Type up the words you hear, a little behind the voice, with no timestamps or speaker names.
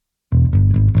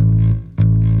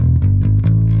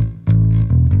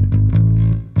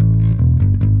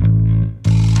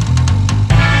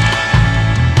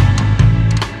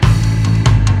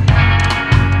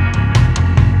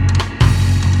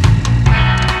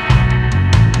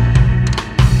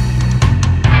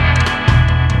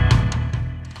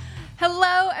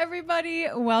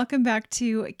welcome back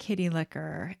to Kitty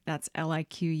Liquor. That's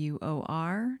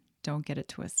Liquor. Don't get it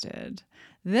twisted.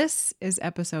 This is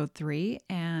episode 3,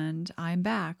 and I'm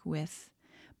back with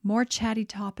more chatty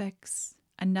topics,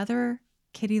 another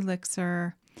Kitty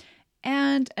Elixir,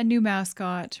 and a new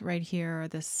mascot right here,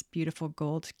 this beautiful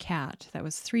gold cat that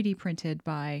was 3D printed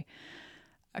by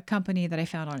a company that I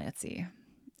found on Etsy.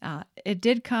 It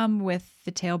did come with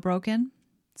the tail broken,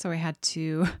 so I had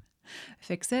to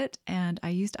fix it, and I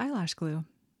used eyelash glue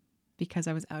because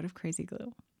I was out of crazy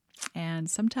glue. And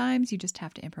sometimes you just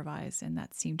have to improvise, and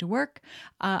that seemed to work.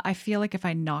 I feel like if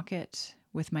I knock it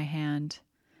with my hand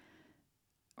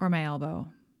or my elbow,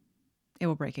 it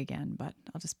will break again, but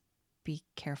I'll just be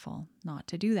careful not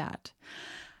to do that.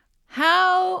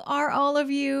 How are all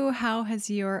of you? How has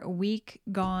your week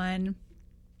gone?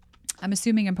 I'm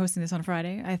assuming I'm posting this on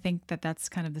Friday. I think that that's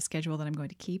kind of the schedule that I'm going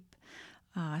to keep.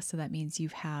 So that means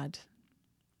you've had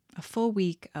a full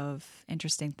week of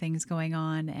interesting things going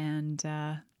on. And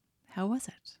how was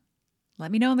it?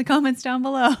 Let me know in the comments down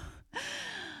below.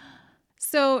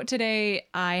 So today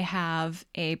I have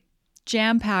a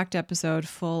jam-packed episode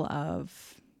full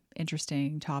of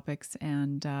interesting topics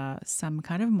and some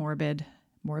kind of morbid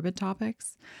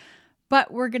topics.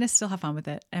 But we're going to still have fun with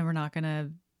it, and we're not going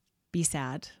to be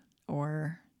sad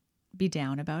or be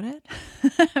down about it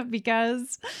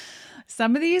because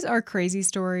some of these are crazy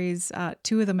stories.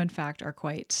 2 of them, in fact, are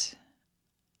quite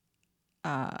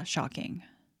shocking.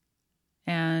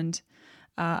 And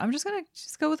I'm just going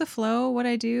to go with the flow. What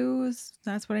I do is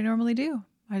that's what I normally do.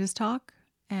 I just talk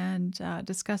and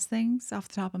discuss things off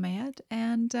the top of my head.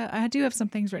 And I do have some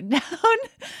things written down,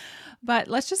 but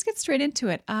let's just get straight into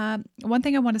it. One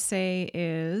thing I want to say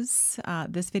is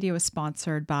this video is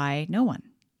sponsored by no one.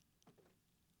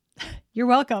 You're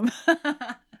welcome.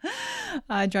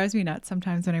 It drives me nuts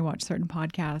sometimes when I watch certain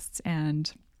podcasts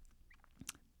and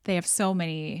they have so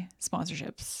many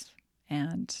sponsorships.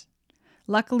 And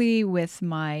luckily with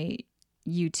my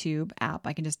YouTube app,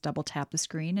 I can just double tap the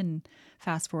screen and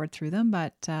fast forward through them.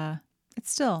 But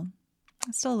it's still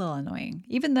a little annoying.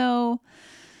 Even though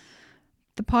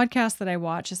the podcasts that I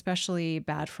watch, especially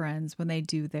Bad Friends, when they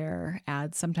do their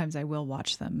ads, sometimes I will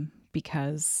watch them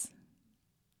because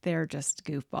they're just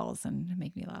goofballs and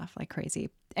make me laugh like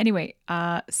crazy. Anyway,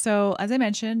 so as I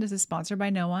mentioned, this is sponsored by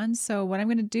no one. So what I'm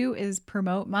going to do is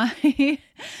promote my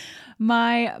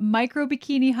my micro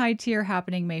bikini high tier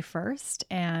happening May 1st.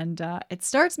 And it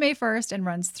starts May 1st and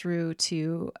runs through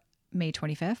to May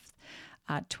 25th.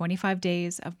 25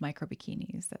 days of micro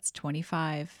bikinis. That's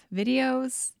 25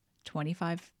 videos,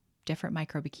 25 different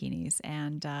micro bikinis.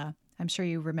 And I'm sure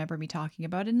you remember me talking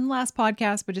about it in the last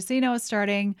podcast, but just so you know, it's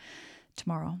starting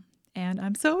tomorrow. And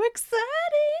I'm so excited.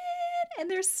 And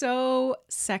they're so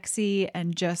sexy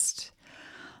and just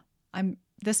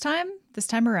this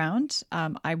time around,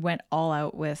 I went all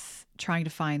out with trying to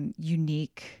find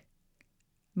unique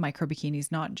micro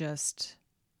bikinis, not just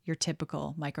your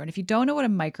typical micro. And if you don't know what a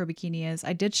micro bikini is,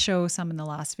 I did show some in the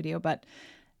last video, but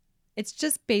it's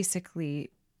just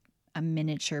basically a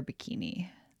miniature bikini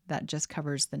that just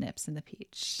covers the nips and the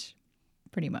peach.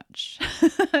 Pretty much.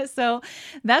 So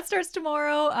that starts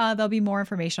tomorrow. There'll be more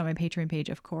information on my Patreon page,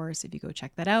 of course, if you go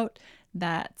check that out.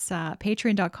 That's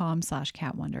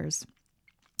patreon.com/catwonders.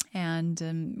 And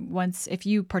if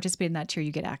you participate in that tier,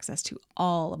 you get access to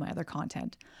all of my other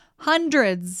content.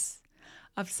 Hundreds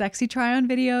of sexy try-on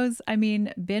videos. I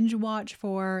mean, binge watch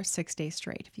for 6 days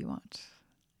straight if you want.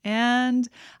 And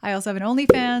I also have an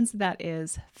OnlyFans that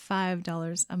is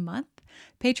 $5 a month.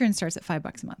 Patreon starts at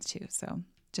 $5 a month too. So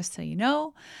just so you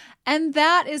know. And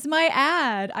that is my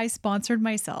ad. I sponsored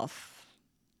myself.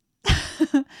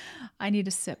 I need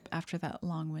a sip after that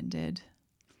long-winded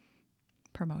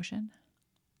promotion.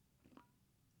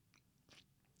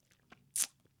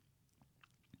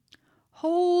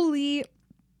 Holy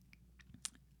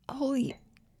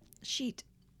sheet.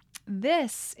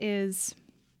 This is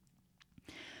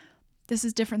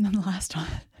different than the last one.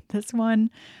 This one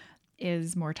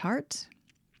is more tart.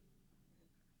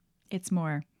 It's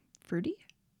more fruity.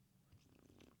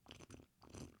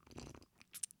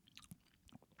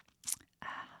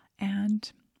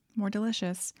 And more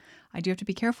delicious. I do have to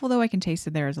be careful though. I can taste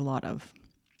that there is a lot of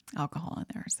alcohol in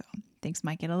there. So things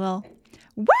might get a little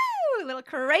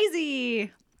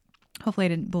crazy. Hopefully I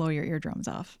didn't blow your eardrums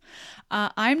off.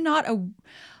 I'm not I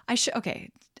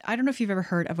don't know if you've ever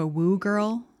heard of a woo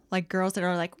girl, like girls that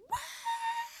are like, woo,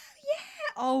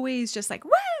 yeah, always just like,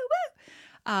 woo,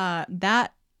 woo.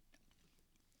 That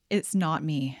it's not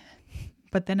me.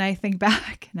 But then I think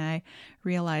back and I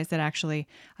realize that actually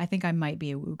I think I might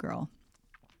be a woo girl.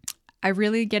 I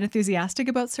really get enthusiastic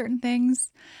about certain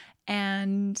things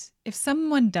And if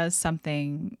someone does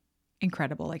something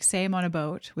incredible, like say I'm on a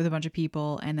boat with a bunch of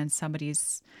people and then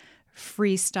somebody's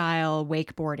freestyle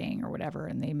wakeboarding or whatever,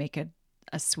 and they make a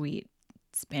sweet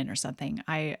spin or something,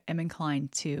 I am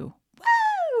inclined to,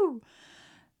 woo!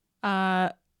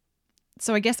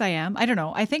 So I guess I am. I don't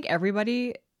know. I think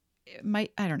everybody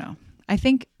might, I don't know. I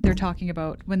think they're talking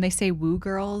about when they say woo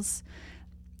girls,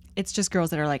 it's just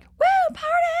girls that are like, woo, party,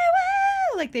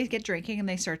 woo! Like they get drinking and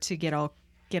they start to get all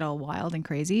wild and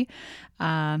crazy.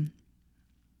 So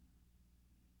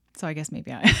I guess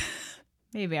maybe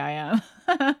maybe I am.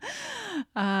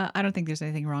 I don't think there's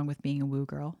anything wrong with being a woo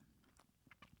girl.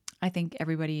 I think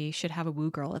everybody should have a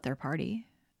woo girl at their party.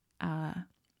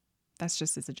 That's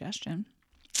just a suggestion.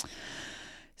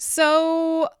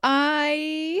 So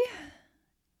I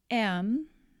am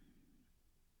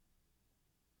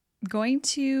going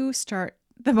to start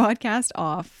the podcast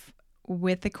off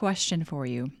with a question for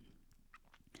you.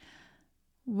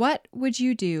 What would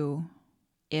you do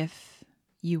if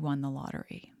you won the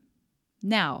lottery?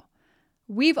 Now,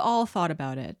 we've all thought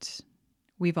about it.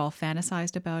 We've all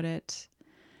fantasized about it.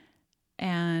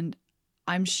 And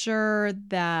I'm sure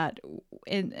that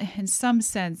in some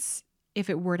sense, if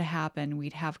it were to happen,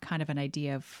 we'd have kind of an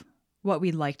idea of what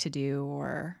we'd like to do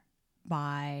or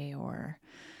buy or...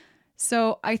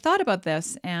 So I thought about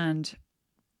this and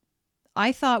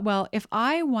I thought, well, if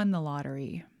I won the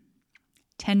lottery,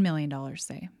 $10 million,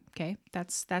 say, okay,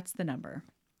 that's the number.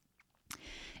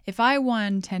 If I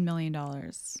won $10 million,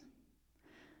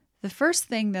 the first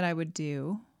thing that I would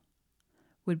do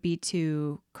would be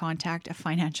to contact a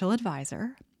financial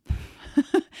advisor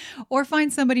or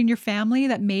find somebody in your family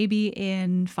that may be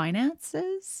in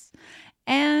finances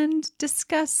and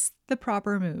discuss the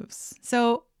proper moves.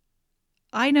 So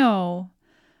I know,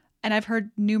 and I've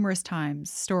heard numerous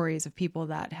times stories of people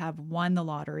that have won the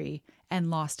lottery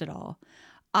and lost it all.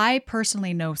 I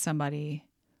personally know somebody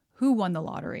who won the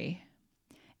lottery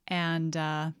and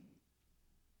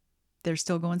they're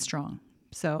still going strong.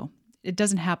 So it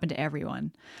doesn't happen to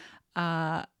everyone.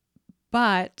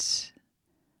 But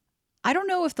I don't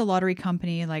know if the lottery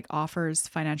company like offers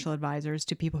financial advisors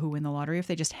to people who win the lottery if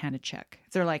they just hand a check.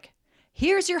 They're like,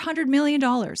 here's your $100 million.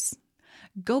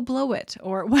 Go blow it.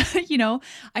 Or, you know,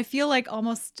 I feel like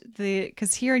almost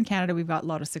because here in Canada, we've got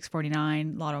Lotto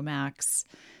 649, Lotto Max,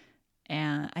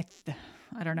 and I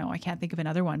don't know, I can't think of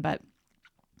another one, but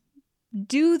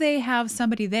do they have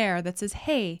somebody there that says,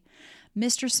 hey,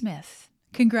 Mr. Smith,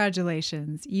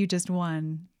 congratulations, you just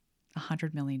won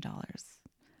 $100 million.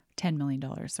 $10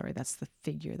 million. Sorry, that's the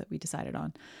figure that we decided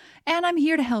on. And I'm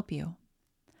here to help you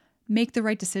make the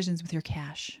right decisions with your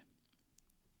cash.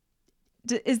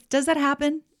 Does that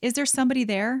happen? Is there somebody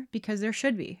there? Because there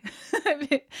should be.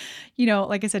 You know,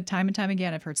 like I said, time and time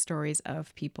again, I've heard stories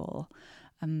of people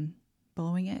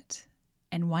blowing it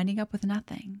and winding up with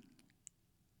nothing.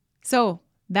 So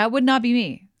that would not be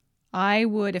me. I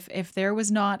would, if there was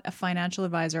not a financial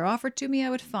advisor offered to me, I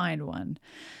would find one.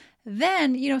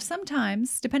 Then, you know,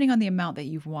 sometimes, depending on the amount that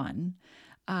you've won,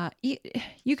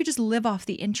 you could just live off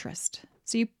the interest.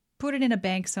 So you put it in a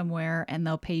bank somewhere and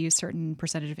they'll pay you a certain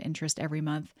percentage of interest every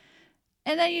month.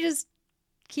 And then you just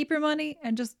keep your money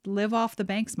and just live off the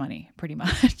bank's money, pretty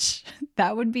much.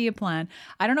 That would be a plan.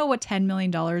 I don't know what $10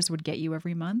 million would get you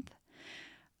every month.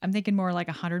 I'm thinking more like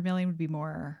 $100 million would be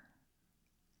more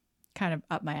kind of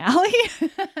up my alley.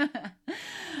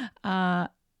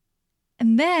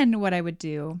 And then what I would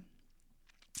do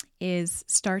is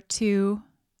start to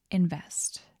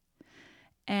invest.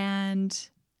 And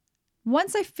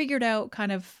once I figured out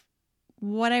kind of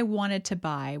what I wanted to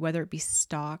buy, whether it be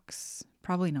stocks,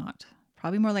 probably not,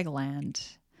 probably more like land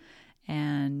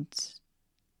and,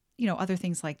 you know, other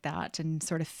things like that, and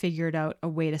sort of figured out a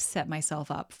way to set myself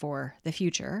up for the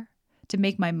future to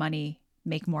make my money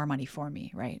make more money for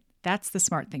me, right? That's the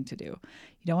smart thing to do.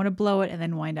 You don't want to blow it and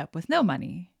then wind up with no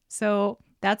money. So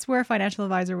that's where a financial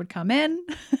advisor would come in.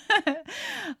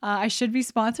 I should be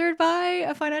sponsored by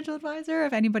a financial advisor.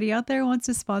 If anybody out there wants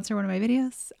to sponsor one of my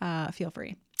videos, feel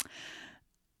free.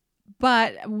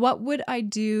 But what would I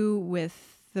do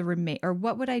with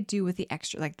what would I do with the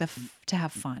extra, like to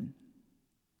have fun,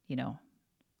 you know,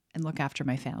 and look after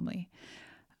my family?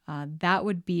 That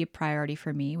would be a priority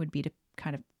for me, would be to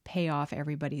kind of pay off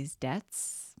everybody's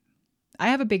debts. I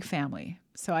have a big family,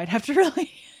 so I'd have to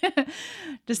really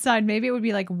decide. Maybe it would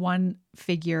be like one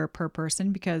figure per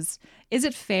person, because is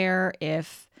it fair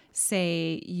if,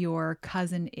 say, your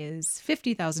cousin is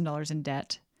 $50,000 in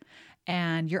debt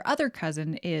and your other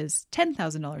cousin is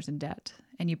 $10,000 in debt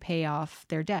and you pay off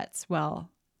their debts? Well,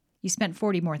 you spent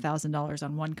 $40,000 more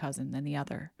on one cousin than the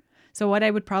other. So what I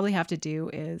would probably have to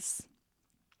do is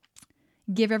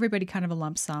give everybody kind of a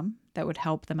lump sum that would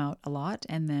help them out a lot,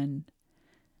 and then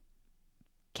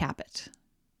cap it.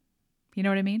 You know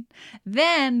what I mean?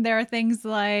 Then there are things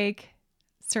like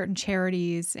certain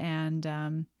charities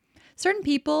and certain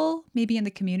people maybe in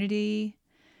the community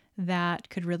that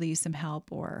could really use some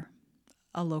help, or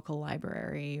a local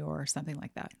library or something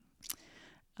like that.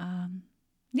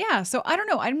 Yeah, so I don't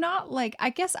know. I'm not like, I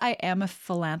guess I am a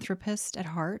philanthropist at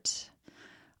heart.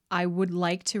 I would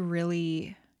like to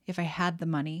really, if I had the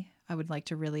money, I would like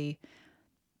to really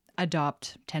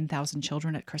adopt 10,000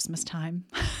 children at Christmas time,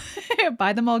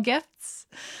 buy them all gifts.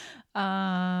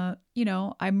 I'm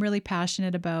really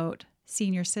passionate about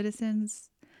senior citizens.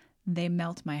 They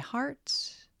melt my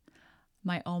heart.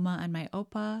 My Oma and my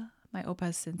Opa. My Opa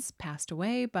has since passed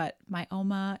away, but my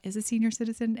Oma is a senior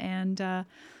citizen, and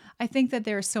I think that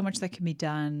there's so much that can be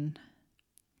done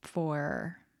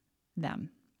for them.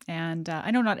 And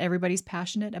I know not everybody's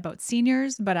passionate about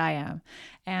seniors, but I am.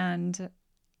 And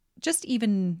just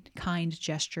even kind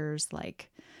gestures like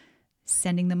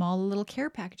sending them all a little care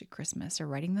package at Christmas or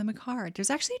writing them a card. There's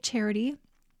actually a charity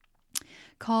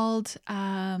called,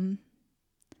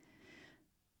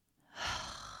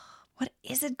 what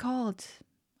is it called?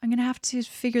 I'm going to have to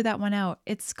figure that one out.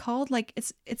 It's called like,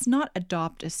 it's not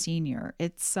Adopt a Senior.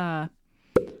 It's, I'm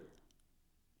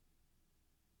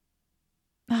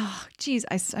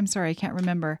sorry. I can't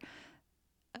remember.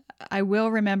 I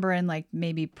will remember and like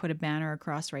maybe put a banner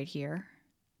across right here.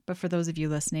 But for those of you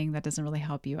listening, that doesn't really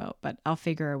help you out, but I'll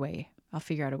figure out a way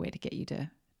to get you to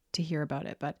hear about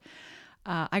it. But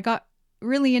I got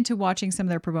really into watching some of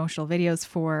their promotional videos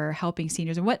for helping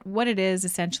seniors. And what it is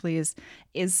essentially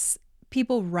is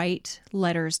people write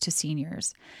letters to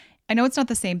seniors. I know it's not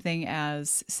the same thing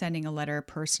as sending a letter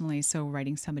personally, so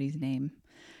writing somebody's name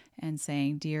and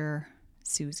saying, "Dear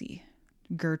Susie,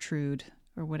 Gertrude,"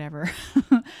 or whatever.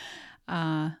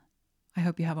 I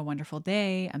hope you have a wonderful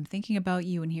day. I'm thinking about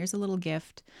you, and here's a little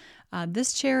gift.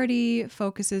 This charity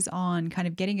focuses on kind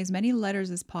of getting as many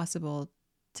letters as possible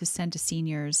to send to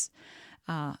seniors.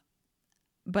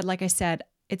 But like I said,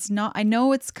 I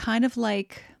know it's kind of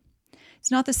like,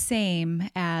 it's not the same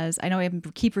as, I know I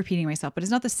keep repeating myself, but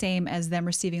it's not the same as them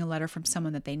receiving a letter from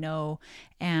someone that they know.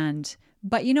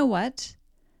 But you know what?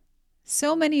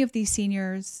 So many of these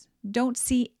seniors don't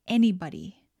see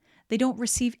anybody. They don't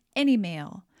receive any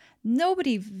mail.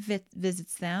 Nobody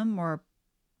visits them or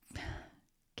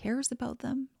cares about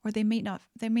them, or they may not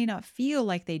feel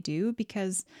like they do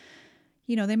because,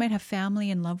 they might have family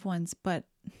and loved ones, but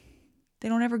they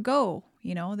don't ever go,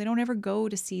 they don't ever go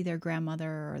to see their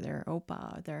grandmother or their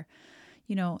opa,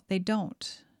 they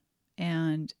don't.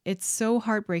 And it's so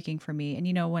heartbreaking for me.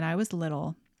 And, when I was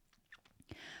little,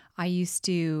 I used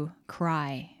to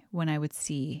cry when I would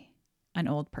see an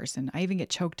old person. I even get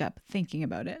choked up thinking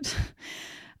about it.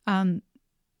 And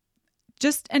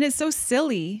it's so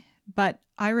silly, but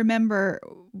I remember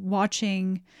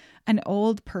watching an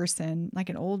old person, like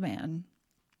an old man,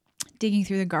 digging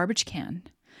through the garbage can.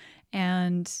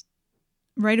 And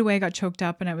right away I got choked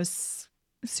up and I was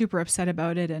super upset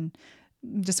about it and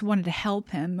just wanted to help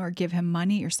him or give him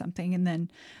money or something. And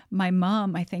then my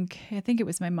mom, I think it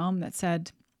was my mom that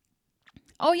said,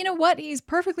 "Oh, you know what? He's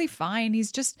perfectly fine.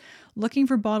 He's just looking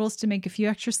for bottles to make a few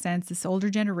extra cents. This older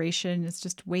generation is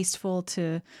just wasteful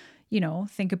to,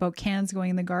 think about cans going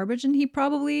in the garbage. And he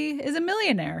probably is a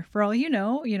millionaire for all you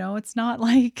know. It's not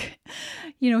like,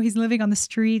 he's living on the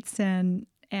streets and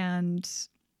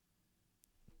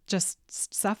just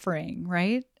suffering,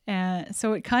 right?" And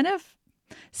so it kind of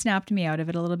snapped me out of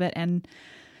it a little bit.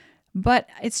 But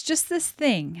it's just this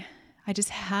thing. I just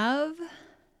have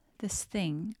this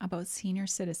thing about senior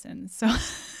citizens. So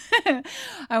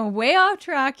I'm way off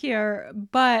track here,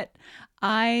 but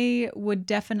I would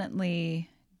definitely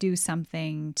do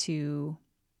something to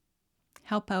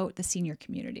help out the senior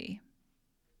community.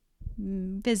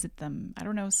 Visit them. I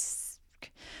don't know.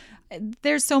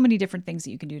 There's so many different things that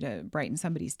you can do to brighten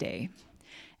somebody's day.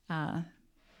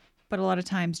 But a lot of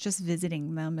times just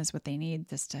visiting them is what they need,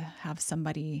 just to have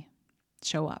somebody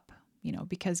show up,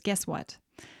 because guess what?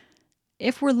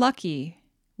 If we're lucky,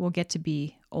 we'll get to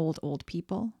be old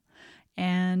people,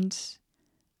 and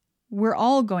we're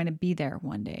all going to be there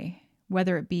one day,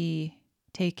 whether it be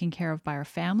taken care of by our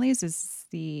families is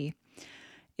the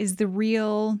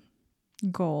real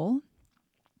goal,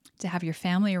 to have your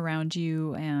family around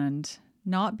you and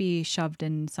not be shoved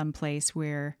in some place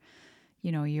where,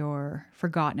 you're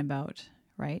forgotten about,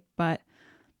 right? But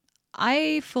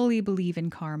I fully believe in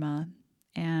karma,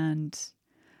 and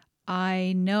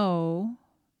I know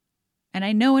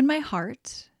in my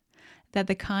heart that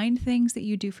the kind things that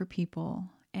you do for people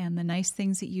and the nice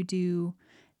things that you do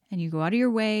and you go out of your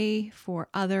way for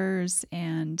others,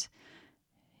 and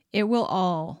it will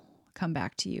all come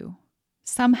back to you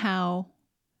somehow,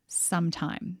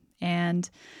 sometime. And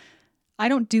I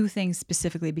don't do things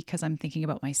specifically because I'm thinking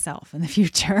about myself in the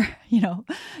future,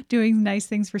 doing nice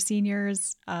things for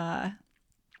seniors in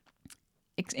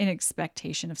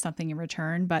expectation of something in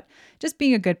return, but just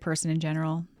being a good person in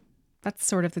general. That's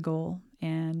sort of the goal.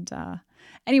 And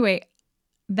anyway,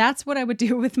 that's what I would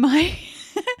do with my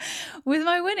with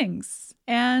my winnings.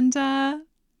 And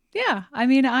yeah, I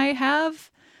mean, I have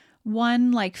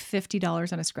won like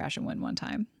 $50 on a scratch and win one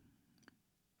time.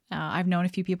 I've known a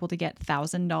few people to get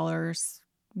 $1,000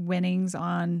 winnings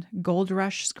on Gold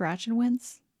Rush scratch and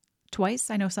wins twice.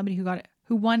 I know somebody who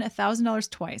won $1,000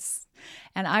 twice,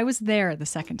 and I was there the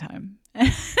second time. And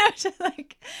I was just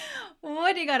like,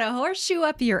 "What? You got a horseshoe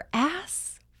up your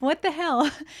ass? What the hell?"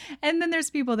 And then there's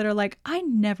people that are like, "I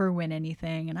never win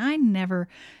anything, and I never,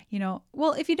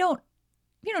 well, if you don't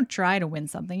try to win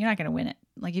something, you're not going to win it.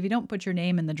 Like if you don't put your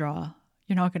name in the draw,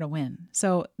 you're not going to win."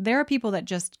 So there are people that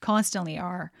just constantly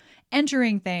are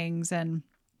entering things and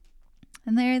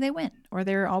they win, or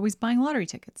they're always buying lottery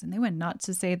tickets and they win. Not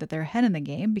to say that they're ahead in the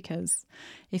game, because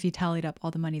if you tallied up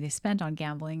all the money they spent on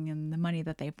gambling and the money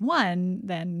that they've won,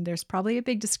 then there's probably a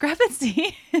big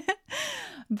discrepancy.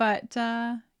 But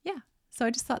yeah, so I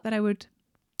just thought that I would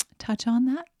touch on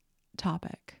that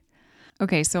topic.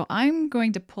 Okay, so I'm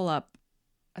going to pull up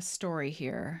a story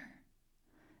here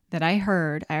that I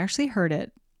heard. I actually heard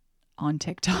it on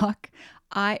TikTok.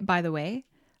 By the way,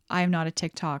 I am not a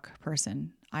TikTok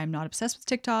person. I'm not obsessed with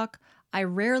TikTok. I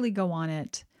rarely go on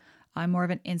it. I'm more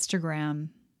of an Instagram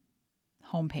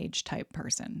homepage type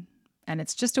person. And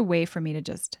it's just a way for me to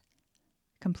just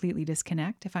completely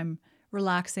disconnect. If I'm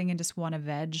relaxing and just want to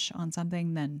veg on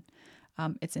something, then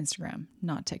it's Instagram,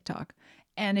 not TikTok.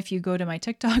 And if you go to my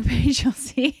TikTok page, you'll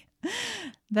see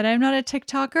that I'm not a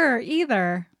TikToker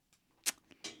either.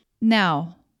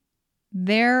 Now,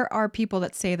 there are people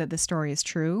that say that this story is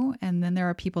true, and then there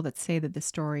are people that say that this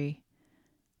story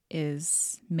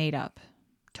is made up,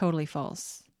 totally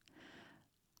false.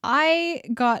 I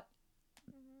got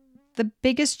the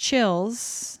biggest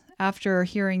chills after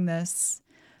hearing this.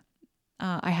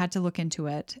 I had to look into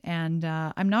it, and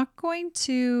I'm not going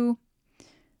to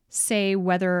say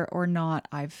whether or not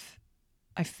I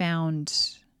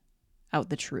found out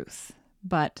the truth,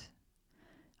 but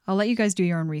I'll let you guys do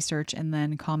your own research and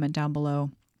then comment down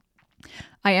below.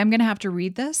 I am going to have to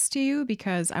read this to you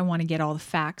because I want to get all the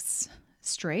facts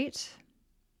straight.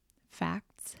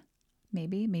 Facts.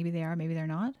 Maybe they are, maybe they're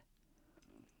not.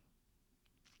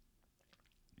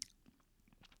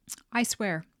 I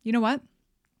swear. You know what?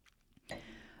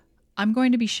 I'm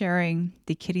going to be sharing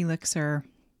the Kitty Elixir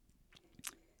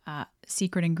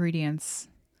secret ingredients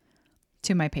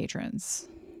to my patrons.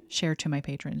 Share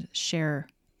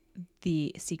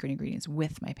the secret ingredients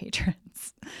with my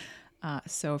patrons.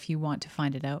 So if you want to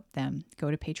find it out, then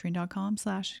go to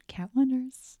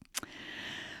patreon.com/catwonders.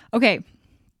 Okay.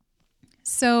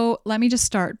 So let me just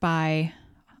start by,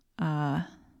 I'm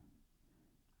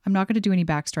not going to do any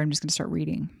backstory. I'm just going to start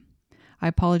reading. I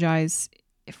apologize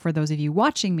for those of you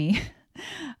watching me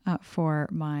for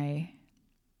my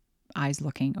eyes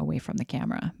looking away from the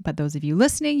camera. But those of you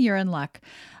listening, you're in luck.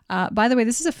 By the way,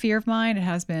 this is a fear of mine. It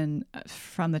has been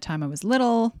from the time I was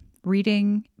little.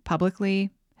 Reading publicly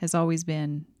has always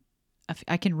been,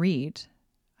 I can read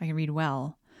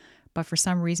well, but for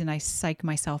some reason I psych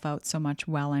myself out so much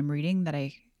while I'm reading that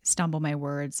I stumble my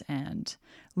words and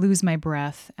lose my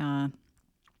breath.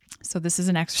 So this is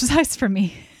an exercise for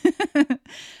me.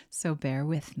 So bear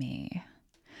with me.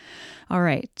 All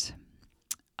right.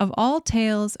 Of all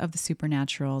tales of the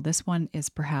supernatural, this one is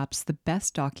perhaps the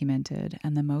best documented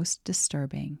and the most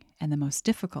disturbing and the most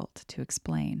difficult to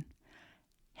explain.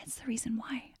 Hence the reason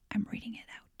why I'm reading it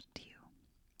out to you.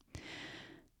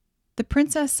 The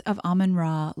princess of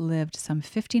Amun-Ra lived some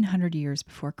 1,500 years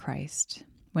before Christ.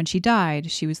 When she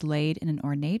died, she was laid in an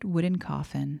ornate wooden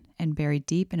coffin and buried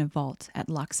deep in a vault at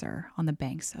Luxor on the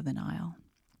banks of the Nile.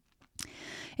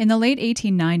 In the late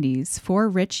 1890s, 4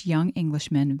 rich young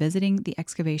Englishmen visiting the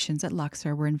excavations at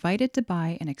Luxor were invited to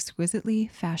buy an exquisitely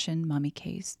fashioned mummy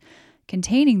case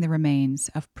containing the remains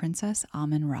of Princess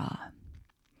Amun-Ra.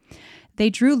 They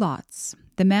drew lots.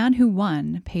 The man who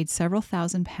won paid several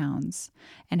 £1,000s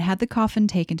and had the coffin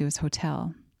taken to his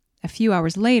hotel. A few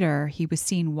hours later, he was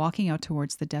seen walking out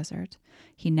towards the desert.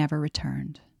 He never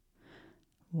returned.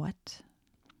 What?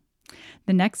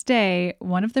 The next day,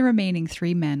 one of the remaining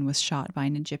 3 men was shot by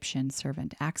an Egyptian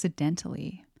servant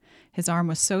accidentally. His arm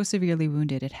was so severely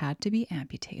wounded it had to be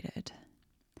amputated.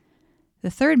 The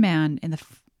 3rd man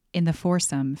in the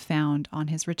foursome found on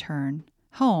his return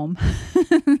home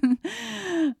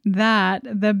that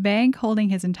the bank holding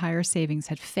his entire savings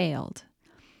had failed.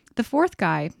 The fourth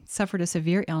guy suffered a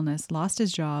severe illness, lost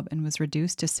his job, and was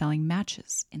reduced to selling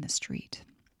matches in the street.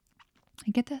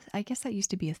 I get that. I guess that used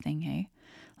to be a thing, hey?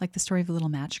 Like the story of a little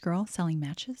match girl selling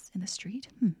matches in the street.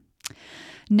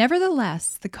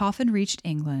 Nevertheless, the coffin reached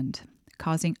England,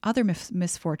 causing other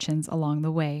misfortunes along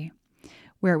the way,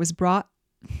 where it was bought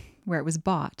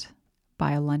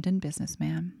by a London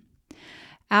businessman.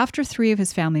 After 3 of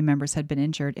his family members had been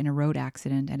injured in a road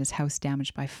accident and his house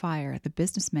damaged by fire, the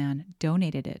businessman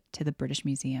donated it to the British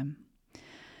Museum.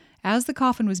 As the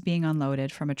coffin was being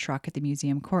unloaded from a truck at the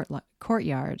museum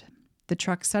courtyard, the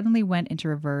truck suddenly went into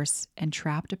reverse and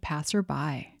trapped a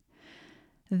passerby.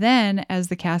 Then, as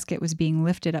the casket was being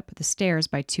lifted up the stairs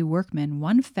by 2 workmen,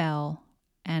 one fell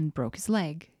and broke his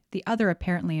leg. The other,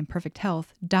 apparently in perfect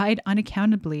health, died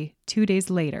unaccountably 2 days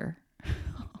later.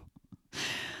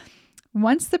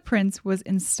 Once the princess was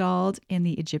installed in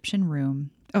the Egyptian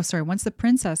room,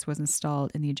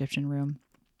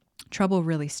 trouble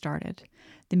really started.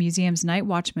 The museum's night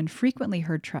watchman frequently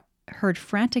heard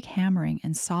frantic hammering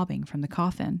and sobbing from the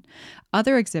coffin.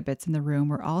 Other exhibits in the room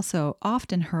were also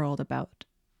often hurled about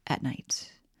at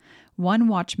night. One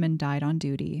watchman died on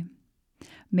duty,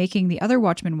 making the other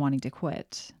watchman wanting to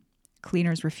quit.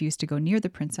 Cleaners refused to go near the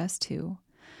princess, too.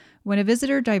 When a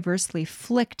visitor diversely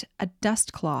flicked a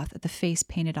dust cloth at the face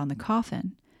painted on the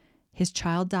coffin, his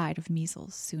child died of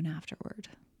measles soon afterward.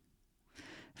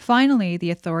 Finally,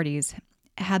 the authorities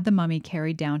had the mummy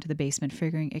carried down to the basement,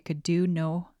 figuring it could do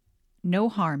no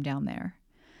harm down there.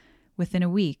 Within a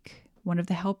week, one of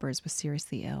the helpers was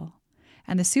seriously ill,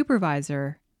 and the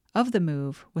supervisor of the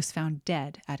move was found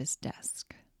dead at his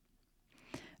desk.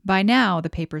 By now, the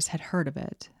papers had heard of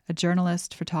it. A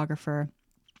journalist, photographer,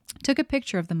 took a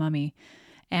picture of the mummy,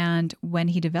 and when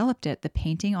he developed it, the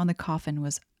painting on the coffin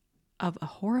was of a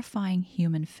horrifying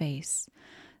human face.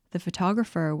 The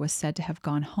photographer was said to have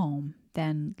gone home,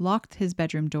 then locked his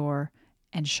bedroom door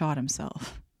and shot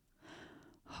himself.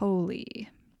 Holy.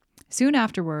 Soon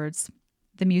afterwards,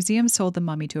 the museum sold the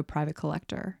mummy to a private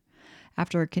collector.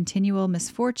 After a continual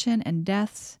misfortune and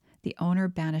deaths, the owner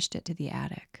banished it to the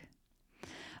attic.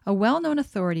 A well-known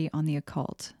authority on the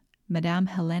occult, Madame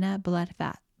Helena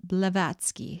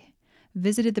Blavatsky,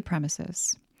 visited the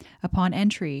premises. Upon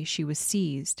entry, she was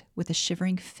seized with a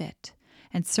shivering fit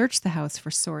and searched the house for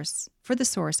the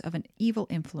source of an evil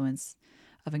influence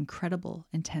of incredible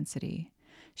intensity.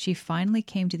 She finally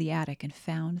came to the attic and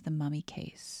found the mummy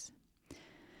case.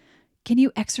 "Can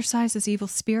you exorcise this evil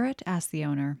spirit?" asked the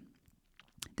owner.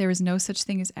 "There is no such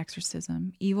thing as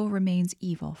exorcism. Evil remains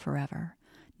evil forever.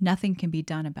 Nothing can be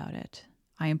done about it.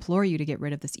 I implore you to get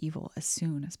rid of this evil as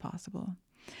soon as possible."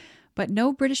 But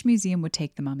no British museum would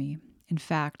take the mummy. In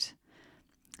fact,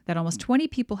 that almost 20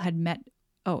 people had met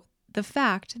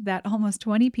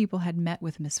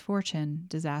with misfortune,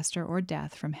 disaster, or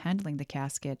death from handling the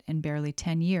casket in barely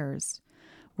 10 years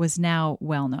was now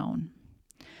well known.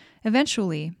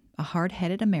 Eventually, a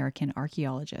hard-headed American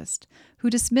archaeologist who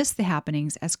dismissed the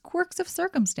happenings as quirks of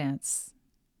circumstance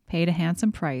paid a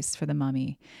handsome price for the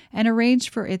mummy and arranged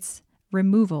for its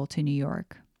removal to New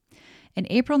York. In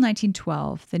April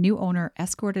 1912, the new owner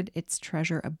escorted its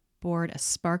treasure aboard a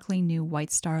sparkling new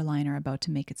White Star liner about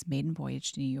to make its maiden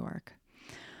voyage to New York.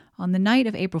 On the night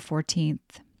of April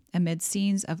 14th, amid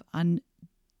scenes of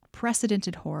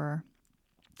unprecedented horror,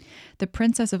 the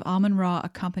Princess of Amun-Ra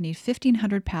accompanied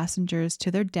 1,500 passengers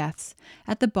to their deaths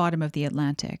at the bottom of the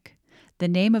Atlantic. The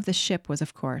name of the ship was,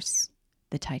 of course,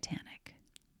 the Titanic.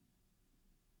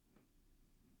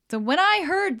 So when I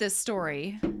heard this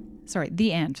story,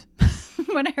 the end.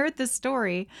 When I heard this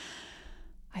story,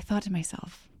 I thought to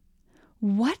myself,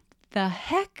 what the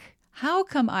heck? How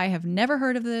come I have never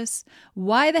heard of this?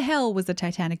 Why the hell was the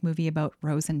Titanic movie about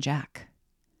Rose and Jack?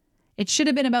 It should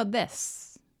have been about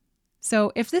this.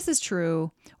 So if this is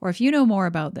true, or if you know more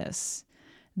about this,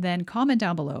 then comment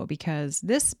down below, because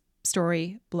this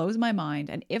story blows my mind.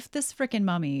 And if this freaking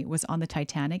mummy was on the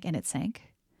Titanic and it sank,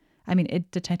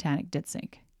 the Titanic did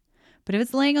sink. But if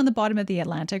it's laying on the bottom of the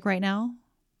Atlantic right now,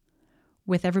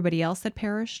 with everybody else that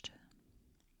perished,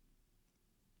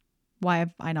 why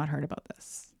have I not heard about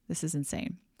this? This is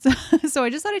insane. So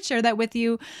I just thought I'd share that with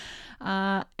you.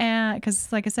 And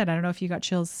because, like I said, I don't know if you got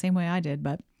chills the same way I did,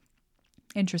 but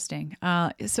interesting.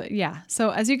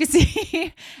 So as you can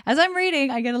see, as I'm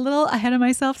reading, I get a little ahead of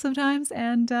myself sometimes,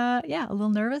 and a little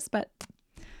nervous, but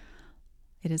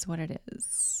it is what it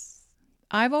is.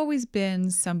 I've always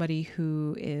been somebody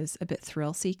who is a bit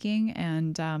thrill-seeking,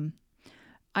 and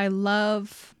I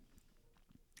love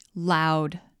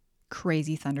loud,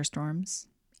 crazy thunderstorms,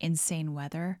 insane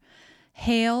weather,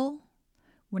 Hail,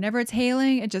 whenever it's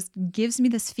hailing, it just gives me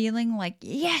this feeling like,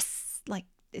 yes, like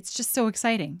it's just so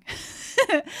exciting.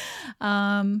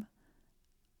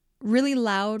 Really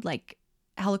loud, like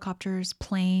helicopters,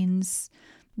 planes,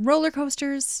 roller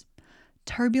coasters,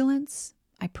 turbulence.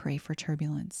 I pray for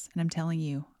turbulence. And I'm telling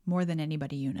you, more than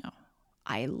anybody you know,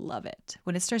 I love it.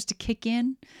 When it starts to kick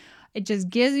in, it just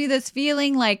gives me this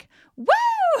feeling like, woo!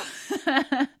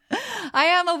 I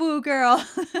am a woo girl.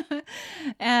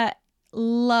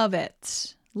 Love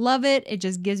it. Love it. It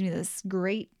just gives me this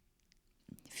great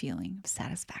feeling of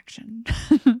satisfaction.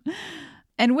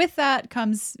 And with that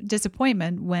comes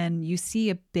disappointment when you see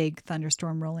a big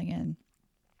thunderstorm rolling in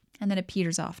and then it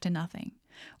peters off to nothing.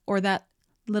 Or that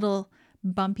little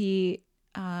bumpy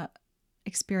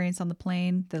experience on the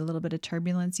plane, the little bit of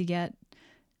turbulence you get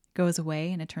goes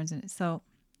away and it turns into, so,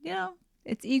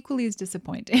 it's equally as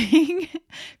disappointing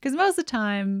because most of the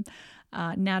time,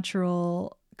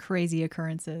 natural crazy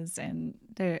occurrences and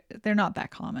they're not that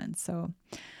common. So,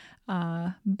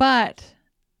 but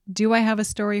do I have a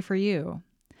story for you?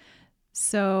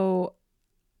 So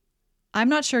I'm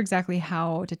not sure exactly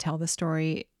how to tell the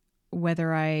story,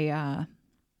 whether I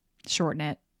shorten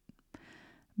it,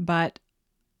 but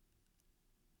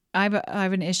I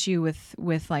have an issue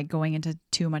with like going into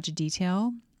too much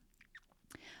detail.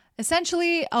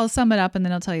 Essentially, I'll sum it up and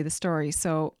then I'll tell you the story.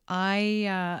 So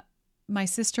my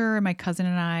sister and my cousin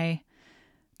and I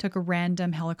took a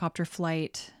random helicopter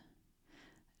flight,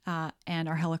 and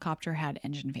our helicopter had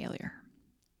engine failure.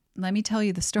 Let me tell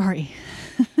you the story.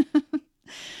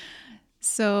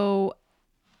 So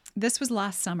this was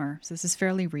last summer. So this is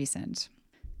fairly recent.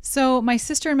 So my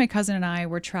sister and my cousin and I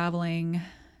were traveling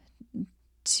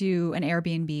to an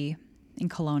Airbnb in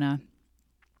Kelowna.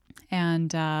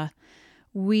 And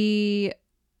we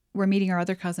were meeting our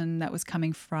other cousin that was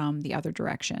coming from the other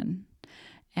direction.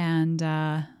 And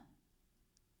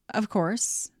of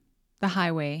course, the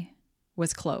highway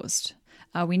was closed.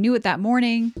 We knew it that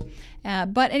morning.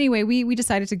 But anyway, we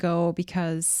decided to go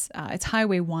because it's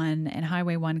Highway 1, and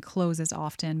Highway 1 closes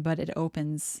often, but it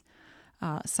opens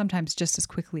sometimes just as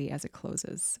quickly as it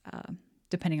closes,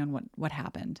 depending on what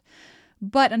happened.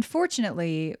 But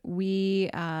unfortunately,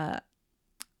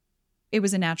 it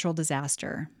was a natural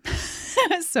disaster.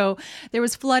 So there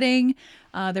was flooding,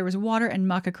 there was water and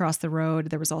muck across the road.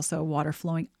 There was also water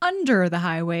flowing under the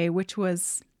highway, which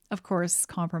was, of course,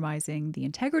 compromising the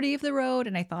integrity of the road.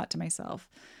 And I thought to myself,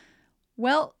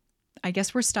 well, I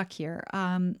guess we're stuck here.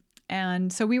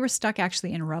 And so we were stuck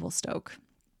actually in Revelstoke.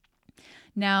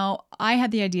 Now, I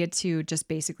had the idea to just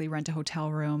basically rent a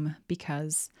hotel room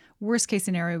because worst case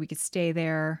scenario, we could stay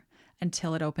there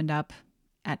until it opened up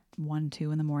at 1,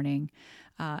 2 in the morning,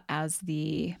 as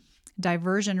the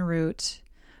diversion route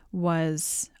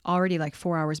was already like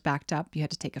 4 hours backed up. You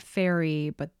had to take a ferry,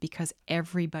 but because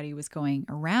everybody was going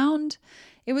around,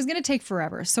 it was going to take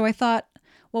forever. So I thought,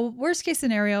 well, worst case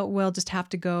scenario, we'll just have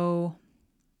to go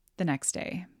the next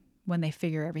day when they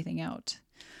figure everything out.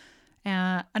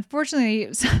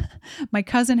 Unfortunately, my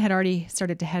cousin had already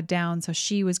started to head down, so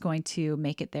she was going to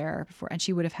make it there before, and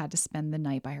she would have had to spend the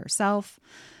night by herself.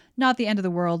 Not the end of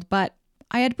the world, but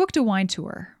I had booked a wine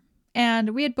tour, and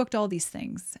we had booked all these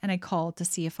things, and I called to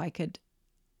see if I could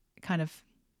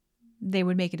they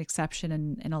would make an exception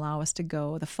and allow us to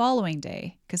go the following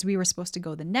day, because we were supposed to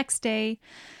go the next day,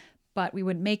 but we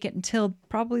wouldn't make it until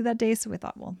probably that day. So we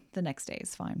thought, well, the next day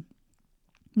is fine.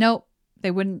 Nope.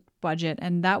 They wouldn't budget.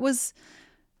 And that was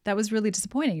really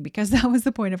disappointing because that was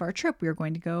the point of our trip. We were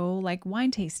going to go like wine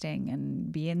tasting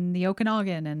and be in the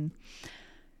Okanagan. And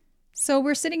so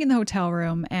we're sitting in the hotel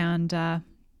room and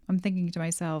I'm thinking to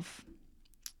myself,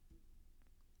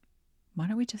 why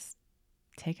don't we just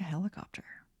take a helicopter?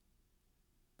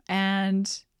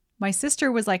 And my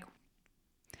sister was like,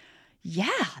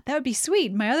 yeah, that would be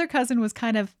sweet. My other cousin was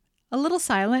kind of a little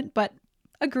silent, but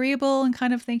agreeable and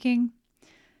kind of thinking,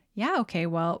 yeah, okay,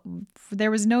 well,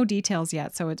 there was no details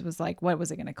yet. So it was like, what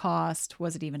was it going to cost?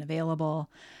 Was it even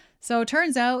available? So it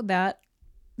turns out that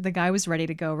the guy was ready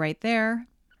to go right there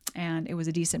and it was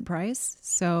a decent price.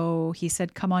 So he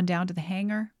said, come on down to the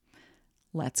hangar.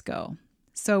 Let's go.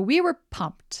 So we were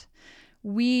pumped.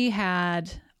 We had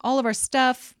all of our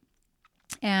stuff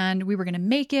and we were going to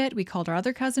make it. We called our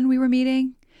other cousin we were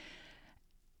meeting.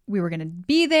 We were going to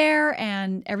be there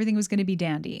and everything was going to be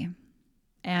dandy.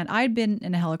 And I'd been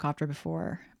in a helicopter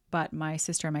before, but my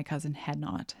sister and my cousin had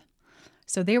not.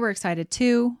 So they were excited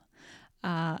too,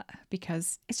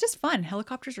 because it's just fun.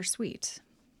 Helicopters are sweet.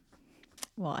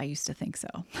 Well, I used to think so.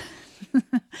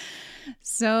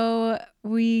 So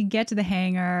we get to the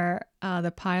hangar.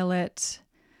 The pilot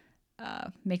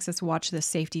makes us watch this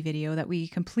safety video that we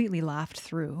completely laughed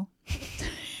through.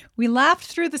 We laughed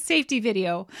through the safety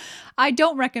video. I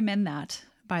don't recommend that,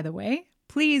 by the way.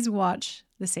 Please watch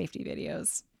the safety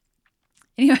videos.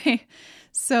 Anyway,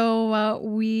 so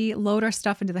we load our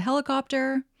stuff into the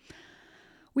helicopter.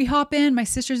 We hop in. My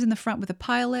sister's in the front with a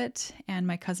pilot, and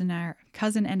my cousin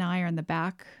and I are in the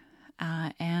back.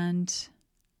 And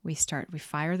we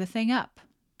fire the thing up,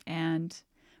 and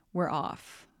we're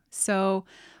off. So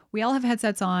we all have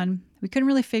headsets on. We couldn't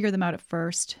really figure them out at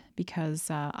first because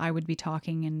I would be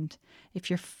talking, and if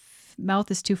your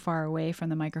mouth is too far away from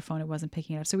the microphone, it wasn't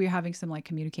picking it up. So we were having some like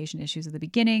communication issues at the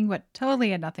beginning, but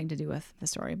totally had nothing to do with the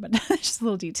story, but just a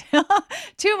little detail,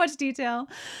 too much detail.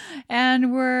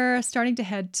 And we're starting to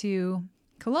head to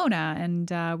Kelowna,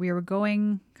 and we were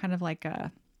going kind of like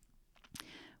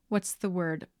what's the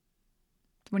word?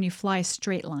 When you fly a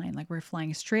straight line, like we're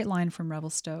flying a straight line from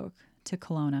Revelstoke to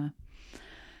Kelowna.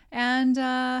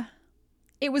 And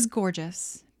it was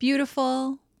gorgeous,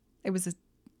 beautiful. It was an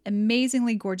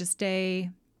amazingly gorgeous day.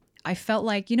 I felt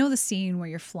like, you know, the scene where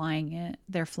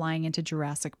they're flying into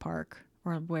Jurassic Park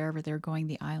or wherever they're going,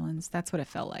 the islands. That's what it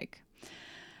felt like.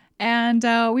 And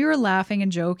we were laughing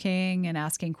and joking and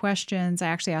asking questions. I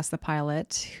actually asked the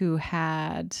pilot, who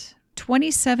had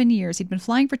 27 years. He'd been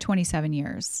flying for 27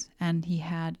 years, and he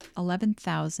had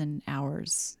 11,000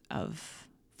 hours of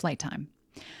flight time.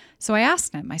 So I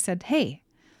asked him, I said, hey,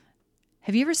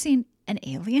 have you ever seen an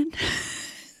alien?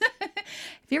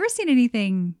 Have you ever seen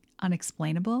anything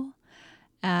unexplainable?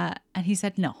 And he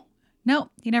said, no,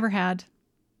 he never had.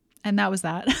 And that was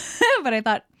that. But I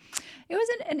thought it was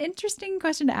an interesting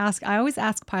question to ask. I always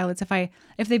ask pilots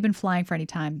if they've been flying for any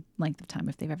length of time,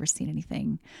 if they've ever seen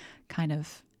anything kind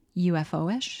of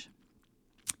UFO-ish.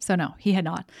 So no, he had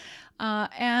not.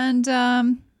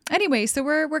 Anyway, so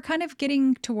we're kind of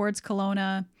getting towards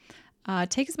Kelowna. It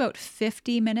takes about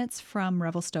 50 minutes from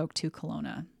Revelstoke to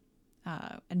Kelowna.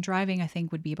 And driving, I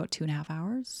think, would be about 2.5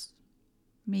 hours,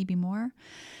 maybe more.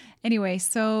 Anyway,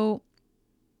 so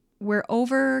we're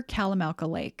over Kalamalka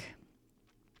Lake.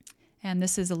 And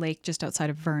this is a lake just outside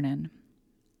of Vernon.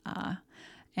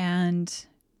 And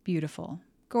beautiful,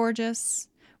 gorgeous.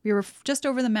 We were just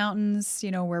over the mountains,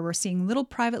 you know, where we're seeing little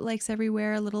private lakes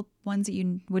everywhere, little ones that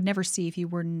you would never see if you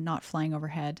were not flying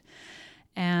overhead.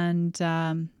 And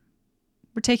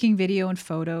we're taking video and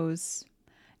photos.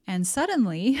 And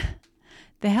suddenly,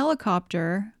 the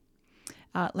helicopter,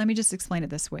 let me just explain it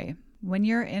this way. When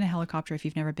you're in a helicopter, if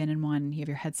you've never been in one, you have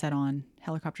your headset on.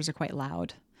 Helicopters are quite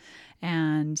loud.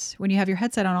 And when you have your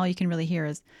headset on, all you can really hear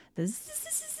is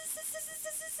it's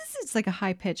like a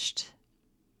high-pitched,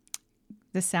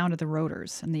 the sound of the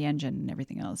rotors and the engine and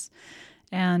everything else.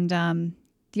 And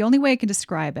the only way I can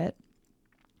describe it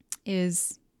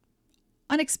is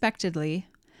unexpectedly,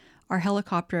 our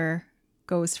helicopter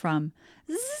goes from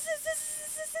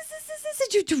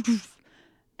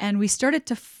and we started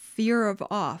to veer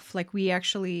off. Like we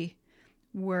actually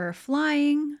were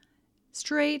flying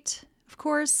straight, of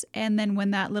course. And then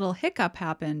when that little hiccup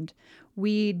happened,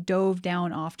 we dove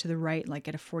down off to the right, like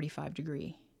at a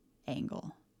 45-degree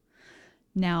angle.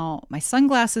 Now, my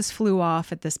sunglasses flew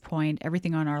off at this point.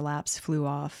 Everything on our laps flew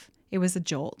off. It was a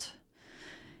jolt.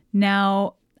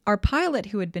 Now, our pilot,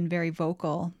 who had been very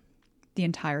vocal the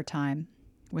entire time,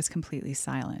 was completely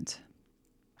silent.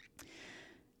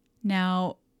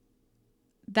 Now,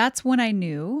 that's when I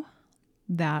knew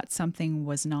that something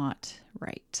was not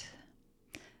right.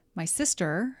 My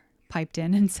sister piped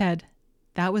in and said,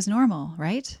 that was normal,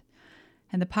 right?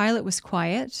 And the pilot was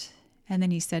quiet. And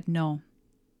then he said, no,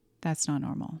 that's not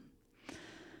normal.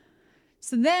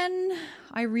 So then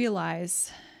I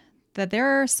realized that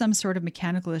there are some sort of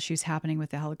mechanical issues happening with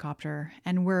the helicopter,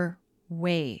 and we're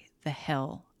way the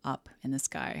hell up in the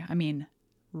sky. I mean,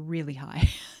 really high.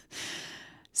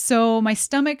 So my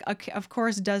stomach, of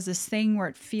course, does this thing where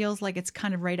it feels like it's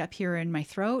kind of right up here in my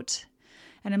throat.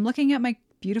 And I'm looking at my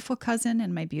beautiful cousin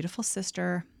and my beautiful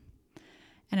sister,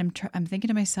 and I'm thinking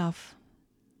to myself,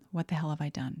 what the hell have I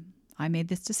done? I made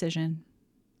this decision.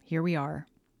 Here we are.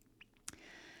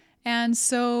 And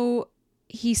so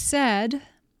he said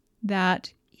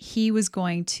that he was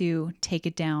going to take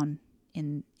it down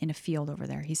in a field over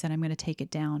there. He said, I'm going to take it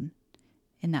down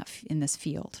in this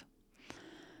field.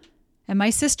 And my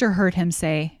sister heard him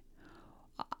say,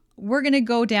 we're going to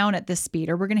go down at this speed,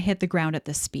 or we're going to hit the ground at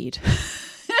this speed.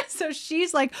 So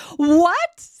she's like,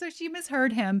 what? So she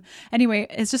misheard him. Anyway,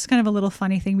 it's just kind of a little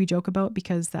funny thing we joke about,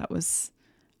 because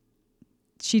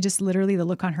she just literally, the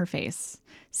look on her face.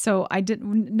 So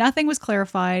nothing was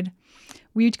clarified.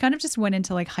 We kind of just went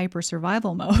into like hyper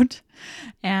survival mode,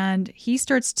 and he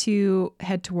starts to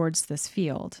head towards this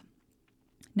field.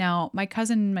 Now, my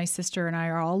cousin, my sister, and I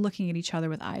are all looking at each other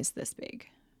with eyes this big,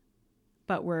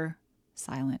 but we're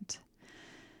silent.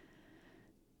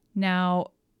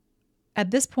 Now,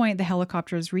 at this point, the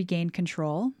helicopters regained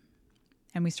control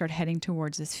and we start heading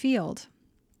towards this field.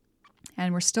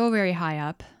 And we're still very high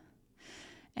up.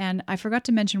 And I forgot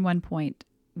to mention one point.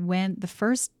 When the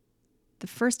first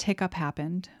hiccup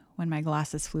happened, when my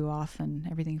glasses flew off and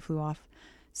everything flew off,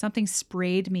 something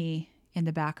sprayed me in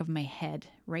the back of my head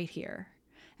right here.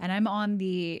 And I'm on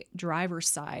the driver's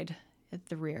side at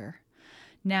the rear.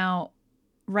 Now,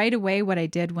 right away, what I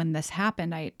did when this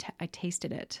happened, I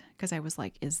tasted it because I was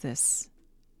like, is this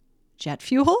jet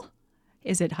fuel?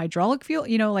 Is it hydraulic fuel?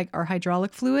 Our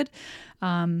hydraulic fluid.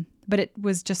 But it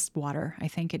was just water. I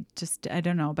think I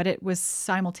don't know. But it was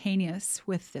simultaneous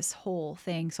with this whole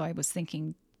thing. So I was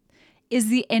thinking, is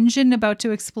the engine about to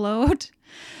explode?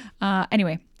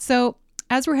 Anyway, so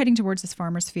as we're heading towards this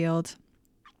farmer's field,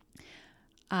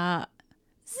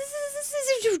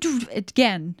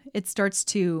 again, it starts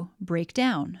to break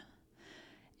down.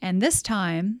 And this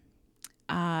time,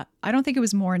 I don't think it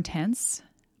was more intense,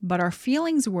 but our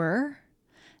feelings were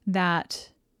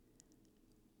that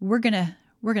we're gonna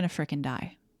frickin'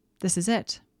 die. This is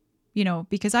it.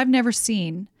 Because I've never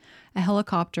seen a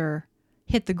helicopter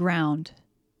hit the ground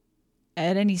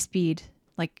at any speed,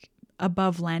 like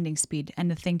above landing speed, and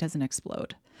the thing doesn't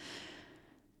explode.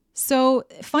 So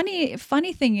funny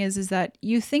thing is that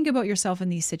you think about yourself in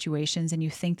these situations and you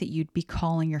think that you'd be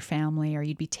calling your family or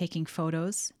you'd be taking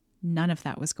photos. None of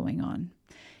that was going on.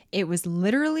 It was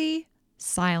literally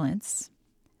silence,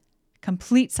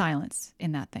 complete silence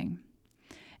in that thing.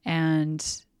 And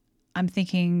I'm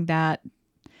thinking that,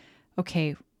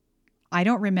 okay, I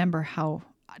don't remember how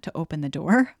to open the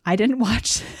door. I didn't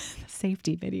watch the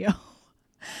safety video.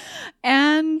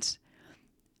 And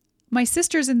my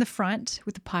sister's in the front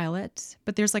with the pilot,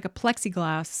 but there's like a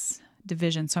plexiglass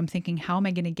division. So I'm thinking, how am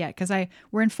I going to get? Because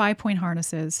we're in 5-point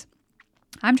harnesses.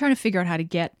 I'm trying to figure out how to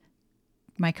get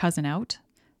my cousin out,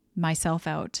 myself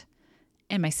out,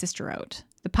 and my sister out.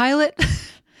 The pilot,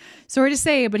 sorry to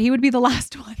say, but he would be the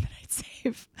last one that I'd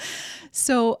save.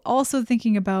 So also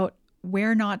thinking about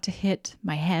where not to hit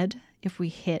my head if we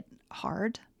hit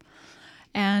hard.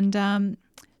 And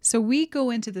so we go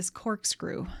into this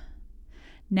corkscrew.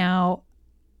 Now,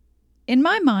 in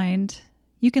my mind,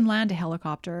 you can land a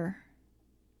helicopter.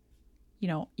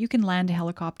 You can land a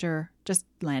helicopter, just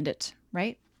land it,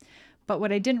 right? But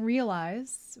what I didn't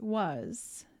realize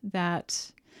was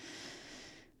that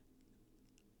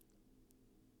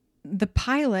the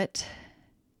pilot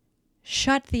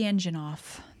shut the engine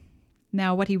off.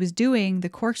 Now, what he was doing, the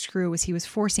corkscrew, was he was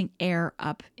forcing air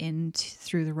up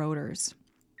through the rotors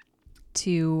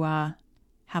to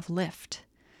have lift.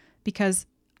 Because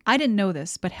I didn't know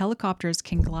this, but helicopters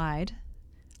can glide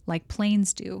like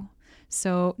planes do.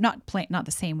 So not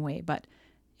the same way, but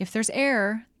if there's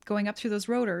air going up through those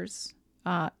rotors,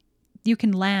 you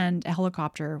can land a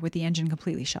helicopter with the engine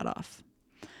completely shut off.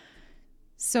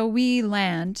 So we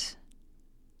land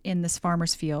in this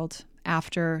farmer's field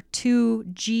after 2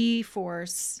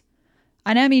 G-force,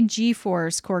 and I mean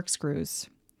G-force corkscrews.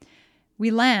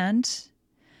 We land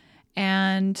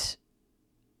and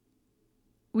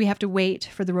we have to wait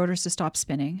for the rotors to stop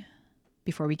spinning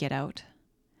before we get out.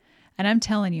 And I'm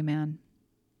telling you, man,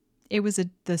 it was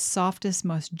the softest,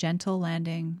 most gentle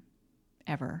landing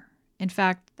ever. In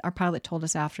fact, our pilot told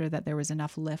us after that there was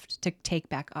enough lift to take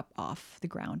back up off the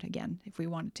ground again if we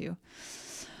wanted to.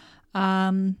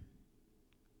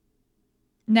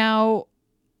 Now,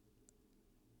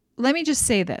 let me just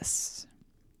say this.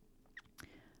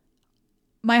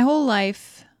 My whole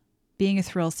life, being a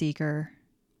thrill seeker,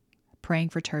 praying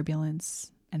for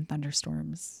turbulence and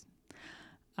thunderstorms,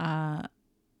 the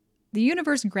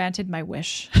universe granted my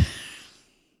wish.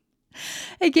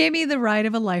 It gave me the ride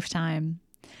of a lifetime.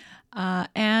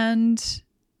 And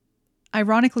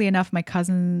ironically enough, my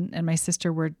cousin and my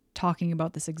sister were talking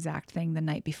about this exact thing the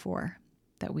night before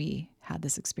that we had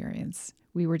this experience.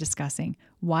 We were discussing,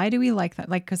 why do we like that?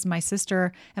 Like, because my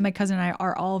sister and my cousin and I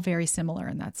are all very similar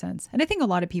in that sense. And I think a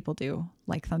lot of people do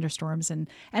like thunderstorms and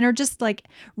are just like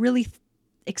really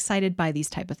excited by these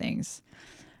type of things.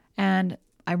 And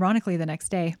ironically, the next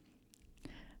day,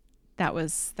 that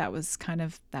was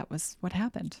what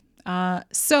happened.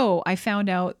 So I found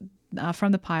out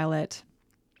from the pilot,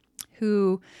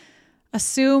 who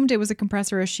assumed it was a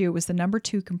compressor issue. It was the number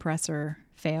 2 compressor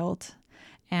failed.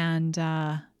 And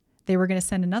they were going to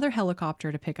send another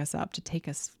helicopter to pick us up, to take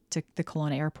us to the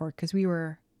Kelowna airport, because we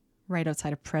were right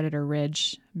outside of Predator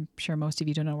Ridge. I'm sure most of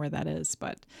you don't know where that is,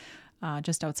 but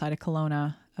just outside of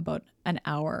Kelowna, about an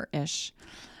hour-ish.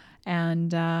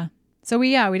 And So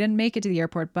we didn't make it to the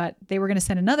airport, but they were going to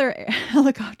send another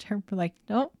helicopter. We're like,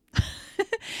 nope,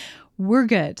 we're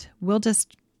good. We'll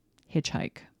just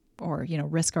hitchhike or,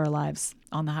 risk our lives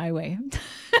on the highway,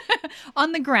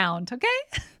 on the ground. Okay.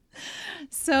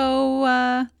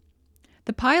 So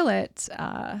the pilot,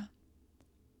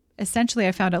 essentially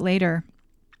I found out later,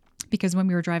 because when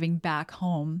we were driving back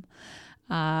home,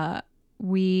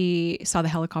 we saw the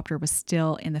helicopter was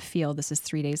still in the field. This is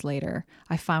 3 days later.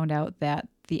 I found out that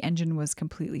the engine was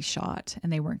completely shot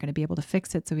and they weren't going to be able to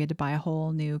fix it. So we had to buy a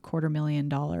whole new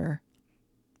 $250,000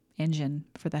 engine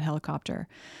for that helicopter.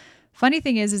 Funny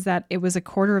thing is that it was a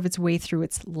quarter of its way through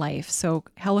its life. So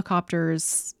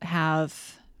helicopters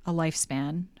have a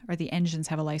lifespan, or the engines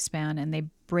have a lifespan, and they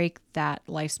break that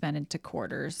lifespan into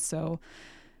quarters. So,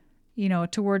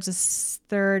 towards the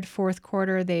third, fourth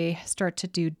quarter, they start to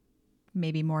do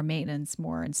maybe more maintenance,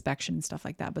 more inspection, stuff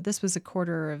like that. But this was a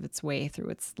quarter of its way through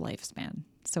its lifespan.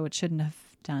 So it shouldn't have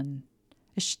done,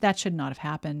 that should not have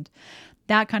happened.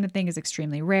 That kind of thing is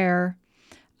extremely rare.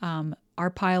 Our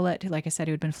pilot, like I said,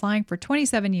 who had been flying for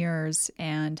 27 years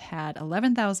and had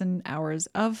 11,000 hours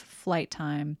of flight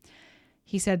time,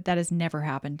 he said, that has never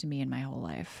happened to me in my whole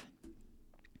life.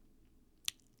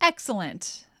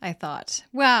 Excellent, I thought.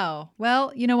 Wow.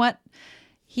 Well, you know what?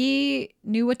 He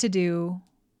knew what to do.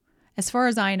 As far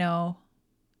as I know,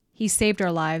 he saved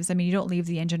our lives. I mean, you don't leave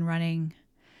the engine running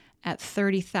at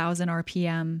 30,000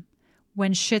 RPM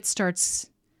when shit starts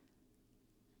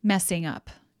messing up.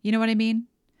 You know what I mean?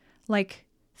 Like,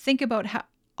 think about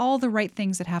all the right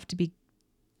things that have to be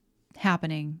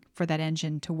happening for that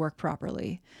engine to work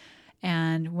properly.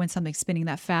 And when something's spinning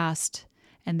that fast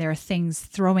and there are things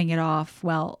throwing it off,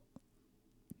 well,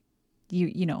 you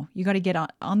got to get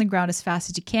on the ground as fast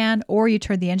as you can, or you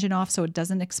turn the engine off so it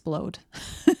doesn't explode.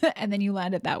 And then you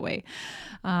land it that way.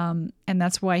 And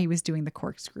that's why he was doing the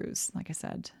corkscrews, like I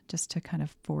said, just to kind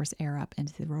of force air up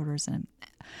into the rotors. And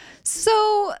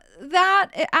so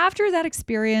after that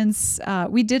experience,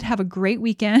 we did have a great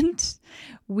weekend.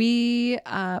 We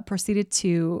proceeded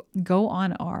to go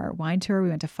on our wine tour. We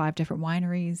went to 5 different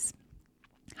wineries.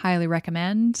 Highly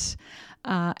recommend.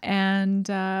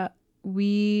 And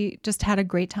we just had a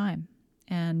great time.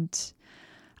 And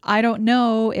I don't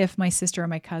know if my sister or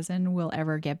my cousin will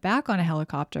ever get back on a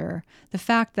helicopter. The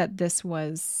fact that this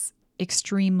was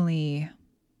extremely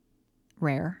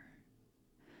rare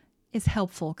is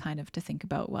helpful kind of to think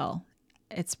about, well,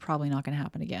 it's probably not going to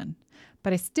happen again.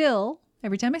 But I still,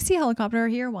 every time I see a helicopter or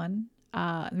hear one,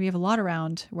 we have a lot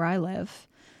around where I live,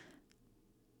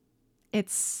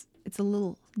 it's a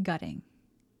little gutting.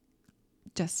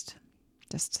 Just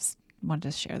wanted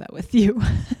to share that with you.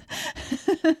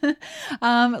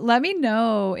 Let me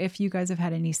know if you guys have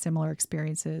had any similar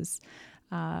experiences,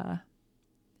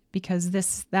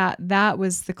 because that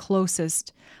was the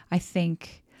closest I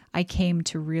think I came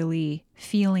to really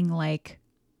feeling like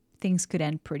things could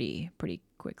end pretty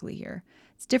quickly here.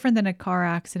 It's different than a car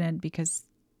accident because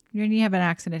when you have an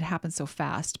accident, it happens so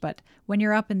fast. But when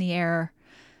you're up in the air,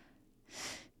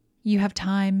 you have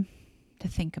time to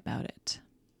think about it.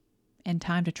 And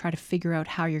time to try to figure out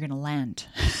how you're going to land.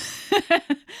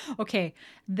 Okay,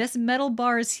 this metal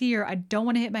bar is here. I don't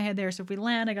want to hit my head there. So if we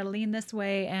land, I got to lean this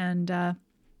way. And and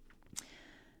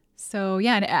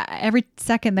every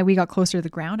second that we got closer to the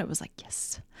ground, it was like,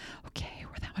 yes, okay,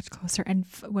 we're that much closer. And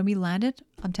when we landed,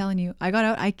 I'm telling you, I got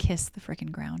out, I kissed the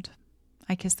freaking ground.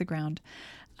 I kissed the ground.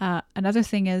 Another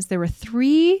thing is there were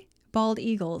 3 bald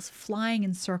eagles flying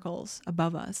in circles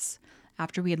above us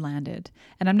after we had landed.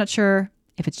 And I'm not sure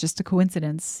if it's just a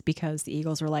coincidence, because the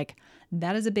eagles were like,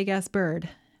 that is a big ass bird.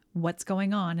 What's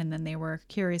going on? And then they were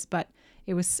curious, but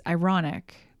it was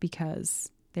ironic because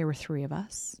there were 3 of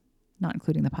us, not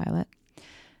including the pilot.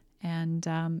 And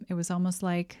it was almost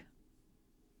like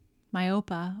my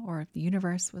Opa or the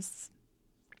universe was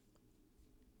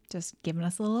just giving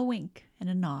us a little wink and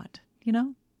a nod, you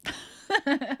know?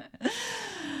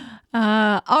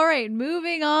 All right,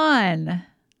 moving on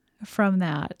from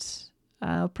that.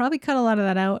 I'll probably cut a lot of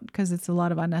that out because it's a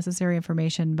lot of unnecessary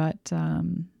information, but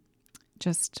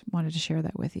just wanted to share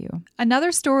that with you.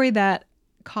 Another story that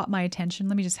caught my attention.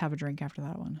 Let me just have a drink after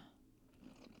that one.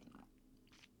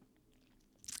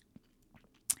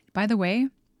 By the way,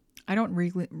 I don't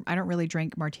really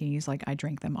drink martinis like I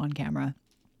drink them on camera.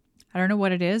 I don't know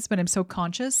what it is, but I'm so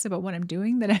conscious about what I'm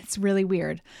doing that it's really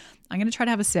weird. I'm going to try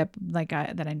to have a sip like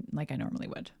I normally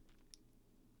would.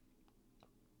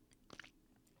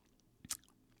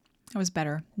 That was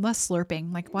better. Less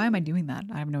slurping. Like, why am I doing that?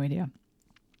 I have no idea.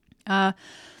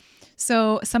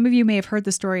 So some of you may have heard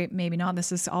the story, maybe not.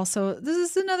 This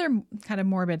is another kind of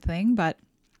morbid thing, but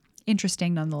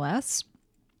interesting nonetheless.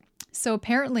 So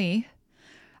apparently,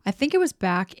 I think it was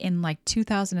back in like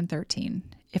 2013.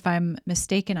 If I'm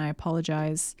mistaken, I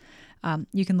apologize.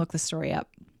 You can look the story up.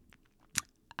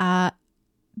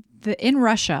 In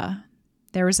Russia,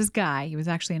 there was this guy. He was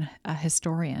actually a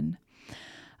historian.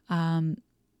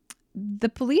 The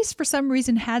police, for some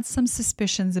reason, had some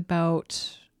suspicions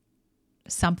about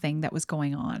something that was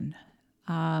going on.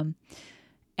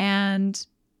 And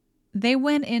they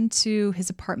went into his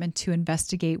apartment to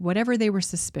investigate whatever they were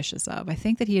suspicious of. I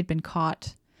think that he had been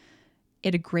caught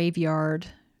at a graveyard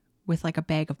with like a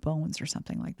bag of bones or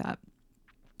something like that.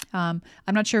 I'm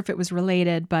not sure if it was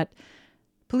related, but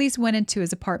police went into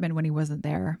his apartment when he wasn't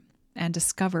there and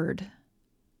discovered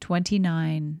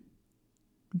 29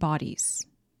 bodies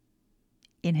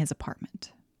in his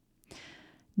apartment.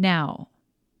 Now,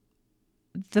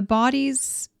 the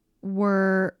bodies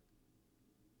were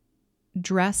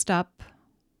dressed up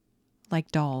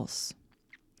like dolls.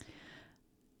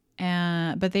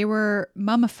 But they were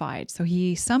mummified. So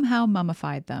he somehow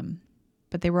mummified them.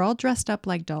 But they were all dressed up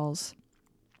like dolls.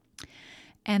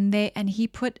 And he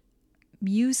put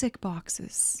music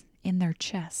boxes in their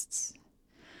chests.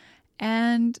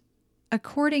 And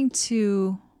according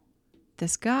to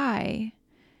this guy,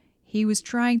 he was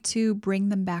trying to bring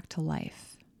them back to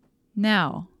life.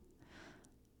 Now,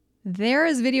 there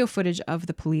is video footage of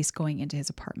the police going into his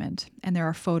apartment, and there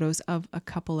are photos of a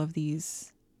couple of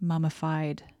these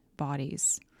mummified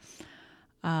bodies.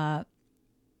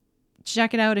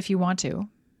 Check it out if you want to.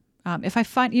 If I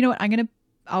find, you know what,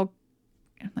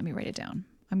 let me write it down.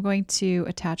 I'm going to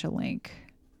attach a link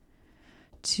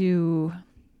to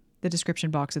the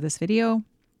description box of this video.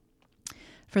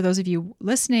 For those of you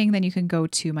listening, then you can go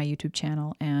to my YouTube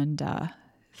channel and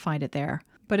find it there.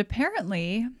 But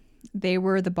apparently, they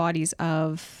were the bodies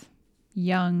of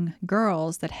young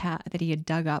girls that he had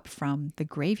dug up from the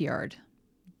graveyard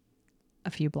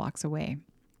a few blocks away.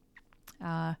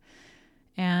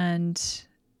 And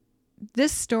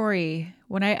this story,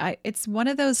 it's one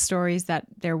of those stories that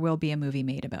there will be a movie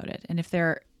made about it. And if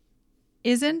there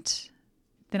isn't,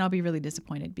 then I'll be really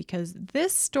disappointed, because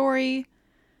this story,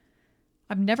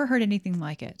 I've never heard anything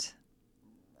like it,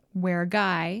 where a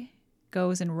guy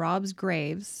goes and robs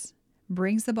graves,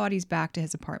 brings the bodies back to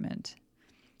his apartment,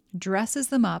 dresses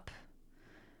them up,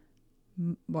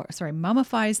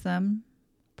 mummifies them,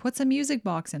 puts a music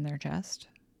box in their chest,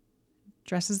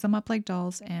 dresses them up like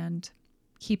dolls, and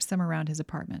keeps them around his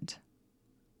apartment.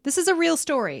 This is a real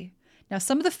story. Now,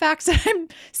 some of the facts that I'm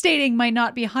stating might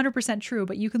not be 100% true,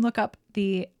 but you can look up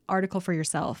the article for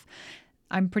yourself.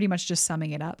 I'm pretty much just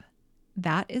summing it up.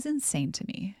 That is insane to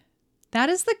me. That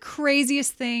is the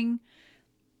craziest thing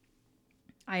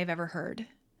I have ever heard.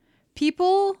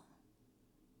 People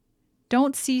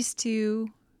don't cease to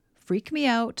freak me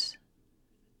out,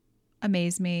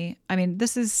 amaze me. I mean,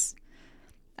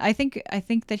 I think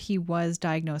that he was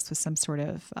diagnosed with some sort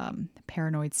of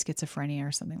paranoid schizophrenia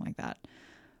or something like that.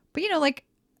 But,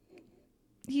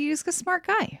 he's a smart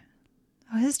guy,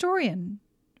 a historian.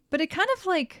 But it kind of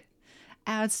like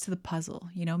adds to the puzzle.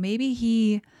 Maybe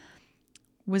he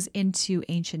was into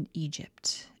ancient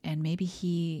Egypt, and maybe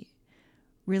he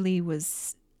really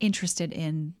was interested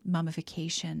in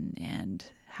mummification and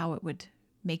how it would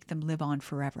make them live on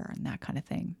forever and that kind of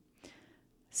thing.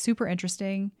 Super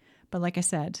interesting. But like I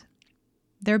said,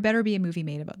 there better be a movie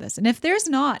made about this. And if there's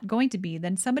not going to be,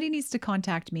 then somebody needs to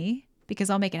contact me, because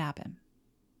I'll make it happen.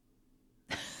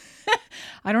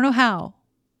 I don't know how,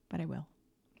 but I will.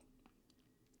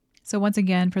 So once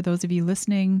again, for those of you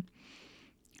listening,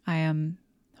 I am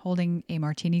holding a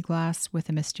martini glass with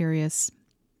a mysterious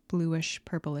bluish,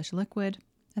 purplish liquid.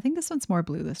 I think this one's more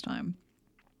blue this time.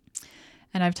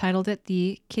 And I've titled it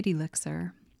the Kitty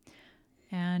Elixir.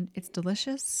 And it's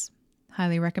delicious.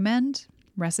 Highly recommend.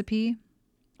 Recipe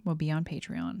will be on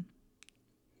Patreon.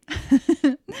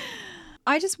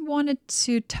 I just wanted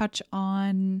to touch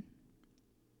on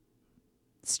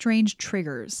strange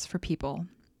triggers for people.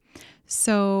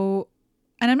 So,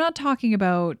 and I'm not talking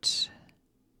about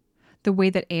the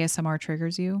way that ASMR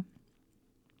triggers you,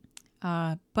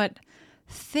 but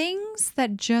things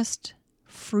that just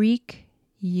freak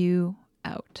you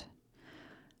out.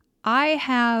 I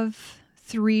have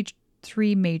three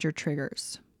major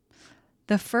triggers.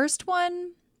 The first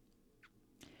one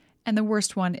and the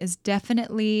worst one is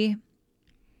definitely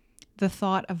the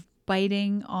thought of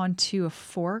biting onto a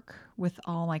fork with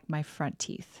all my front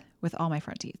teeth,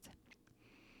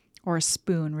 or a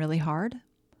spoon really hard.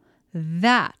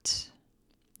 That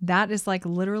is like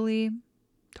literally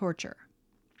torture.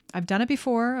 I've done it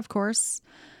before, of course,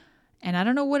 and I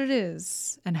don't know what it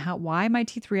is and why my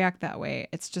teeth react that way.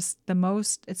 It's just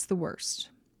it's the worst.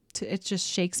 It just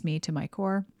shakes me to my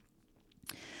core.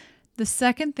 The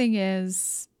second thing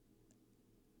is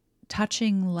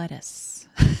touching lettuce.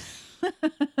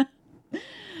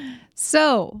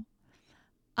 So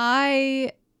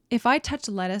if I touch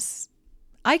lettuce,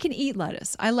 I can eat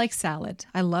lettuce. I like salad.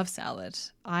 I love salad.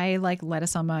 I like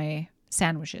lettuce on my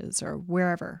sandwiches or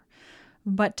wherever.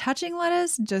 But touching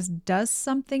lettuce just does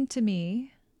something to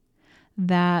me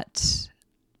that,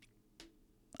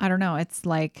 I don't know, it's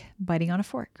like biting on a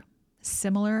fork.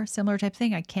 Similar type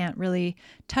thing. I can't really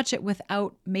touch it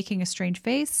without making a strange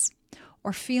face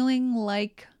or feeling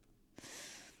like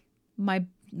my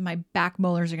back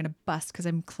molars are going to bust because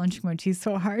I'm clenching my teeth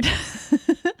so hard.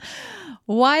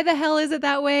 Why the hell is it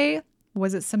that way?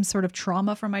 Was it some sort of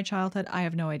trauma from my childhood? I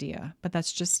have no idea, but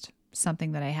that's just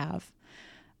something that I have.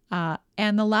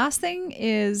 And the last thing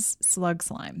is slug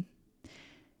slime.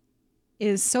 It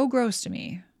is so gross to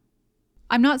me.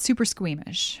 I'm not super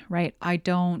squeamish, right? I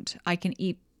can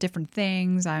eat different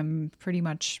things. I'm pretty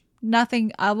much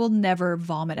nothing. I will never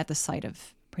vomit at the sight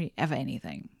of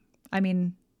anything. I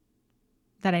mean,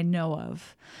 that I know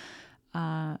of.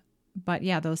 But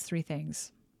yeah, those three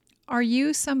things. Are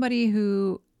you somebody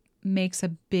who makes a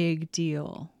big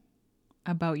deal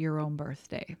about your own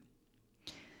birthday?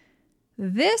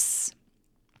 This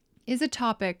is a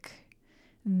topic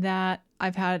that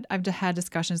I've had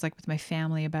discussions like with my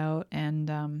family about, and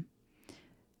I'm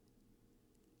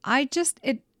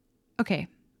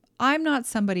not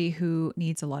somebody who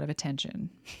needs a lot of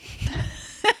attention.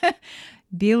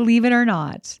 Believe it or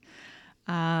not.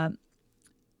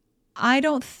 I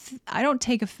don't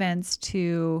take offense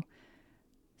to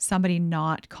somebody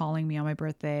not calling me on my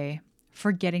birthday,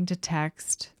 forgetting to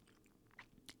text.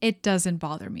 It doesn't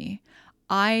bother me.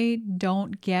 I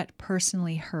don't get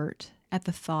personally hurt at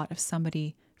the thought of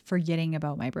somebody forgetting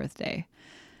about my birthday.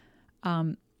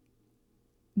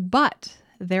 But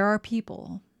there are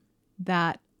people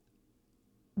that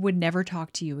would never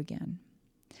talk to you again.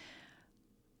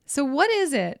 So what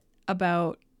is it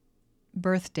about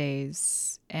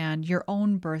birthdays and your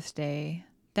own birthday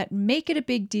that make it a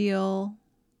big deal,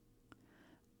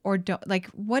 or don't? Like,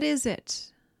 what is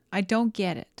it? I don't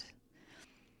get it.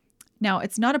 Now,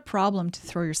 it's not a problem to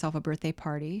throw yourself a birthday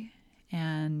party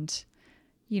and,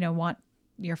 want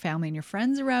your family and your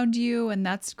friends around you, and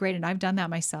that's great. And I've done that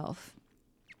myself.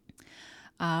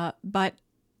 But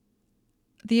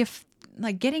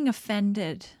getting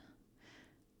offended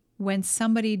when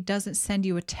somebody doesn't send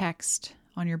you a text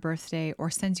on your birthday or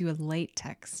sends you a late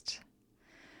text,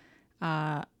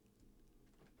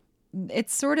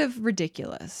 it's sort of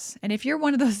ridiculous. And if you're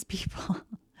one of those people,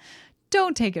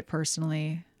 don't take it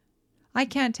personally. I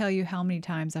can't tell you how many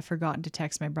times I've forgotten to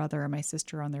text my brother or my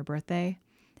sister on their birthday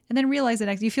and then realize the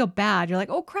next, you feel bad. You're like,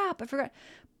 oh crap, I forgot.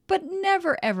 But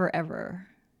never, ever, ever,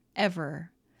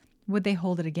 ever would they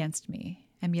hold it against me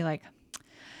and be like,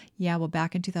 yeah, well,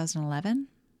 back in 2011,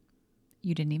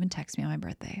 you didn't even text me on my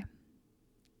birthday.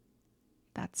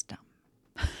 That's dumb.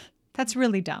 That's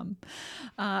really dumb.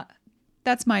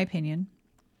 That's my opinion.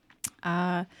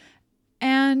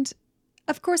 And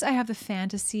of course I have the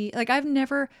fantasy, like I've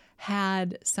never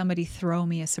had somebody throw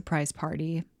me a surprise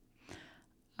party.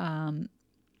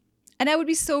 And I would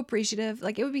be so appreciative.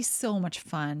 Like it would be so much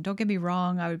fun. Don't get me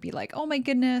wrong. I would be like, oh my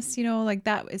goodness, like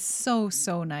that is so,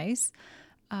 so nice.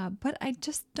 But I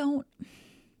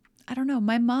don't know.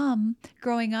 My mom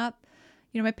growing up,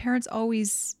 my parents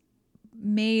always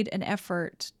made an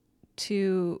effort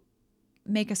to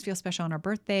make us feel special on our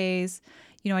birthdays.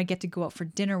 I get to go out for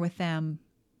dinner with them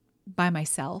by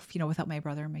myself, without my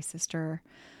brother and my sister.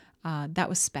 That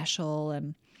was special.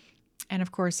 And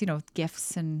of course,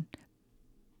 gifts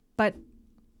but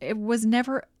it was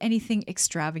never anything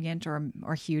extravagant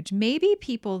or huge. Maybe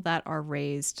people that are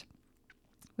raised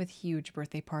with huge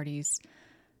birthday parties,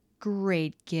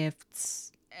 great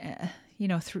gifts,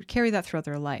 carry that throughout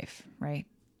their life, right?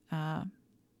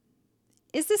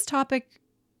 Is this topic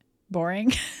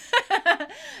boring? Is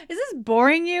this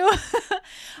boring you?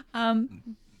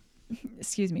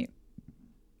 Excuse me.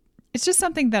 It's just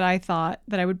something that I thought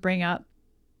that I would bring up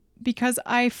because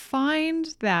I find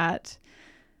that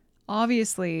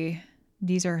obviously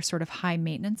these are sort of high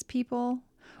maintenance people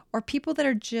or people that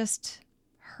are just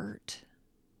hurt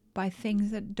by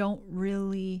things that don't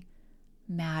really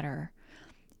matter.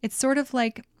 It's sort of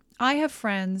like I have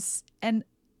friends, and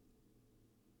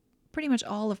pretty much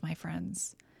all of my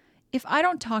friends, if I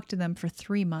don't talk to them for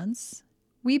 3 months,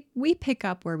 we pick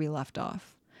up where we left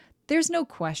off. There's no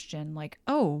question like,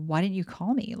 oh, why didn't you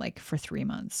call me like for 3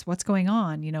 months? What's going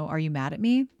on? Are you mad at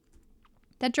me?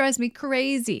 That drives me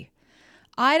crazy.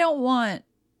 I don't want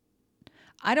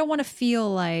to feel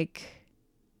like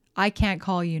I can't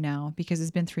call you now because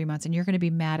it's been 3 months and you're going to be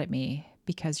mad at me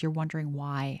because you're wondering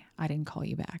why I didn't call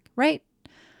you back, right?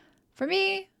 For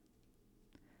me,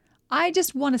 I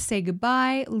just want to say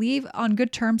goodbye, leave on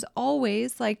good terms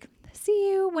always, like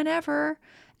see you whenever,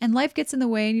 and life gets in the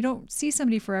way and you don't see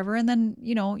somebody forever, and then,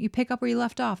 you pick up where you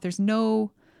left off. There's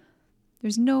no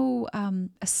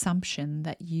assumption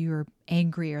that you're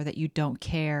angry or that you don't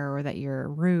care or that you're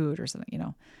rude or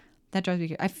something, that drives me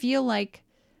crazy. I feel like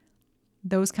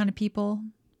those kind of people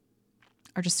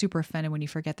are just super offended when you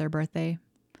forget their birthday,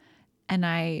 and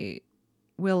I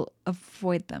will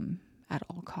avoid them at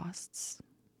all costs.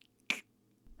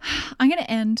 I'm going to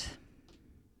end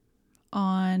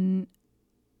on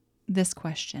this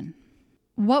question.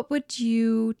 What would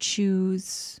you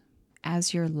choose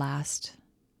as your last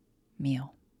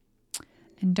meal?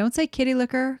 And don't say kitty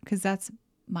liquor, because that's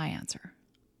my answer.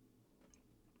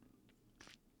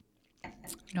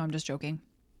 No, I'm just joking.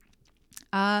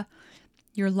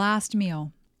 Your last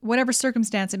meal, whatever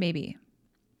circumstance it may be.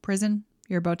 Prison,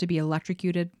 you're about to be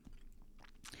electrocuted.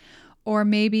 Or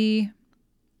maybe,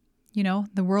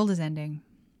 the world is ending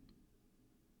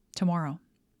tomorrow.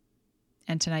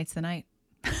 And tonight's the night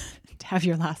to have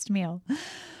your last meal.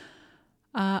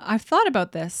 I've thought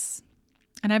about this,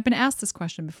 and I've been asked this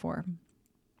question before.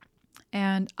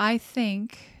 And I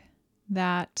think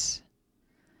that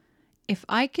if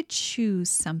I could choose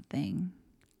something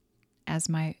as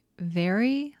my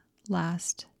very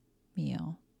last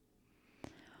meal,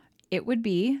 it would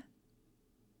be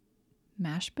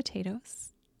mashed potatoes,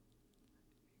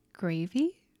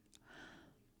 gravy,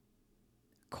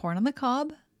 corn on the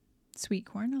cob, sweet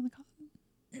corn on the cob,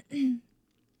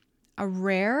 a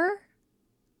rare,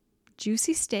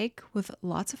 juicy steak with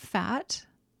lots of fat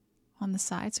on the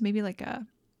side. So maybe like a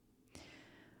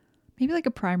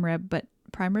prime rib, but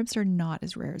prime ribs are not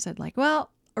as rare as I'd like.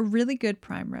 Well, a really good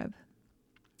prime rib.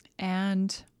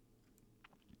 And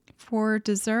for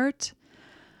dessert,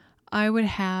 I would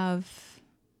have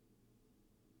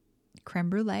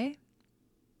creme brulee.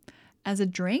 As a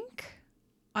drink,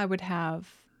 I would have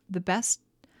the best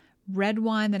red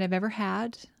wine that I've ever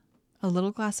had, a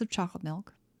little glass of chocolate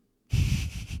milk.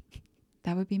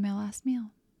 That would be my last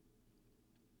meal.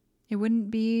 It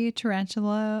wouldn't be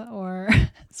tarantula or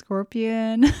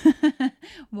scorpion,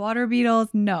 water beetles.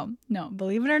 No,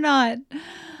 believe it or not,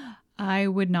 I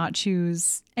would not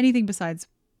choose anything besides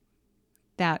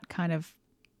that kind of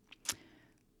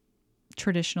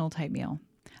traditional type meal.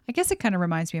 I guess it kind of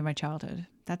reminds me of my childhood.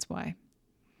 That's why.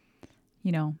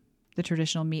 The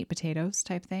traditional meat potatoes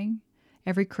type thing.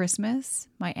 Every Christmas,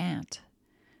 my aunt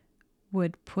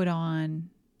would put on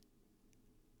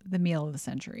the meal of the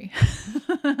century.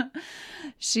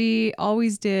 She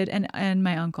always did, and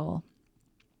my uncle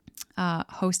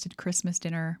hosted Christmas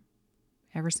dinner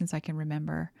ever since I can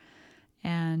remember.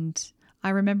 And I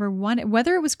remember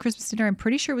whether it was Christmas dinner, I'm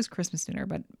pretty sure it was Christmas dinner,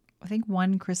 but I think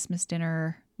one Christmas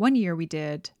dinner, one year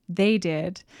they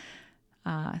did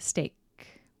steak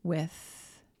with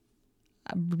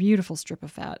a beautiful strip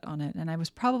of fat on it. And I was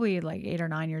probably like 8 or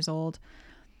 9 years old.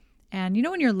 And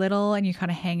when you're little and you kind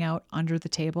of hang out under the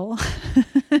table,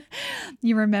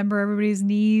 you remember everybody's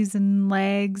knees and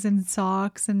legs and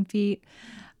socks and feet.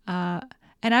 And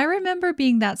I remember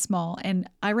being that small. And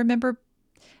I remember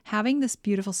having this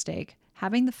beautiful steak,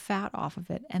 having the fat off of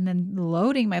it, and then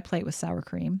loading my plate with sour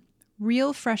cream,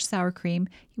 real fresh sour cream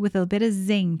with a bit of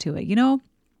zing to it.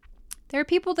 There are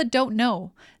people that don't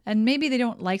know, and maybe they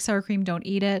don't like sour cream, don't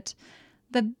eat it.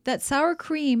 That sour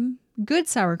cream, good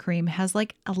sour cream, has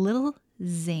like a little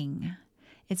zing.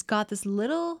 It's got this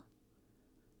little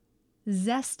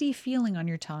zesty feeling on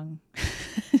your tongue.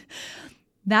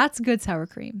 That's good sour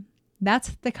cream. That's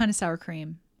the kind of sour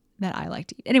cream that I like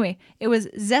to eat. Anyway, it was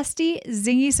zesty,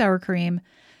 zingy sour cream,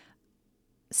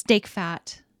 steak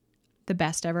fat, the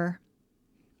best ever.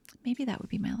 Maybe that would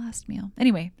be my last meal.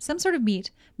 Anyway, some sort of meat,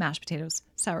 mashed potatoes,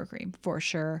 sour cream for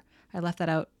sure. I left that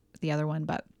out, the other one,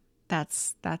 but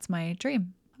that's my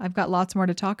dream. I've got lots more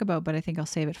to talk about, but I think I'll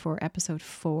save it for episode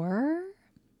 4.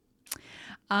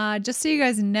 Just so you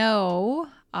guys know,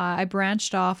 I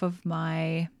branched off of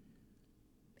my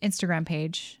Instagram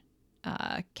page,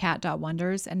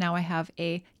 cat.wonders, and now I have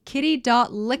a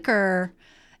kitty.liquor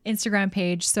Instagram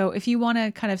page. So if you want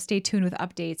to kind of stay tuned with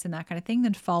updates and that kind of thing,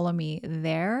 then follow me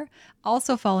there.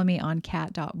 Also follow me on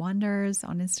cat.wonders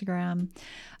on Instagram.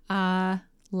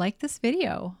 Like this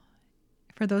video.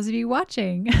 For those of you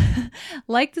watching,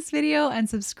 like this video and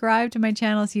subscribe to my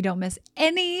channel so you don't miss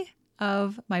any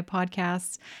of my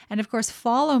podcasts. And of course,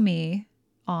 follow me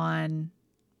on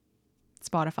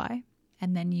Spotify,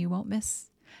 and then you won't miss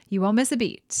You won't miss a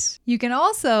beat. You can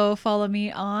also follow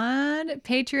me on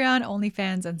Patreon,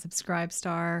 OnlyFans, and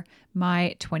Subscribestar.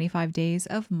 My 25 days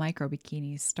of micro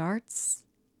bikinis starts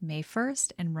May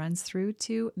 1st and runs through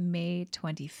to May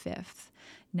 25th.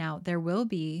 Now, there will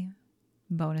be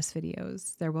bonus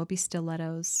videos. There will be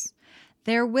stilettos.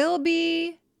 There will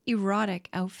be erotic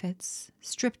outfits,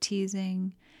 strip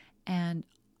teasing, and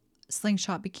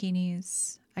slingshot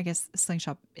bikinis. I guess a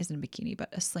slingshot isn't a bikini, but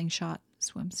a slingshot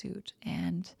swimsuit.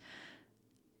 And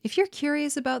if you're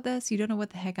curious about this, you don't know what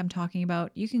the heck I'm talking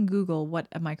about, you can Google what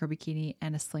a micro bikini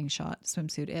and a slingshot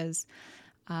swimsuit is.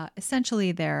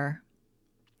 Essentially, they're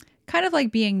kind of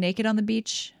like being naked on the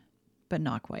beach, but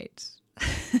not quite.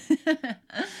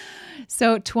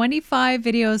 So 25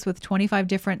 videos with 25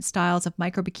 different styles of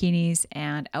micro bikinis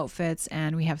and outfits.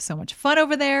 And we have so much fun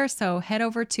over there. So head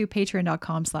over to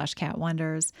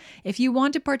patreon.com/catwonders if you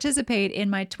want to participate in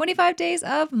my 25 days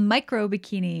of micro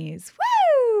bikinis.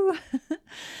 Woo!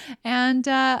 And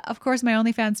of course, my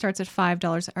OnlyFans starts at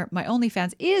 $5, or my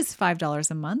OnlyFans is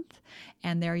 $5 a month.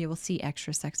 And there you will see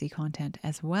extra sexy content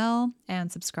as well,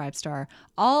 and Subscribestar.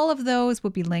 All of those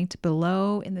will be linked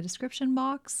below in the description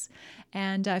box.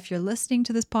 And if you're listening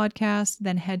to this podcast,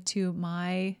 then head to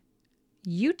my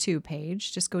YouTube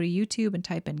page. Just go to YouTube and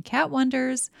type in Cat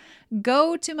Wonders.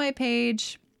 Go to my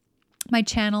page, my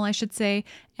channel, I should say,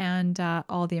 and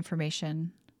all the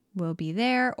information will be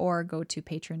there, or go to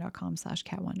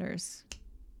patreon.com/catwonders.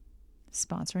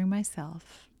 Sponsoring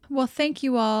myself. Well, thank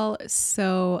you all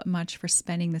so much for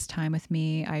spending this time with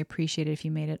me. I appreciate it if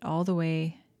you made it all the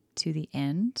way to the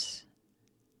end.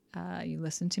 You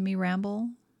listened to me ramble,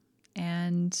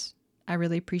 and I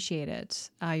really appreciate it.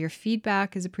 Your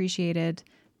feedback is appreciated.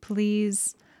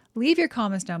 Please leave your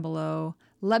comments down below.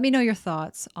 Let me know your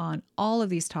thoughts on all of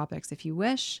these topics if you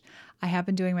wish. I have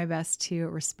been doing my best to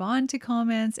respond to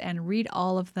comments and read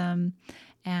all of them.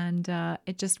 And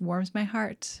it just warms my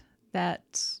heart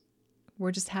that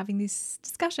we're just having these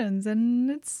discussions, and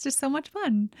it's just so much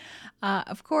fun.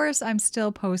 Of course, I'm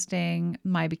still posting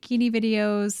my bikini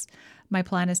videos. My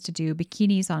plan is to do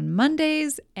bikinis on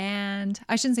Mondays, and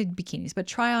I shouldn't say bikinis, but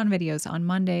try on videos on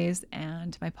Mondays,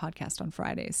 and my podcast on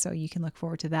Fridays. So you can look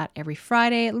forward to that every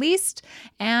Friday at least.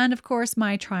 And of course,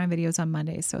 my try on videos on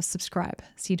Mondays. So subscribe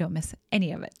so you don't miss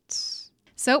any of it.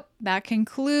 So that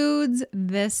concludes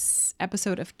this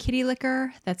episode of Kitty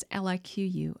Liquor. That's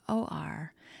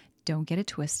LIQUOR. Don't get it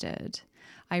twisted.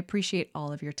 I appreciate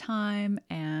all of your time,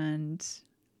 and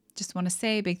just want to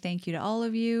say a big thank you to all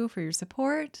of you for your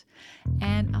support.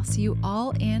 And I'll see you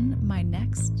all in my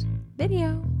next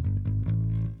video.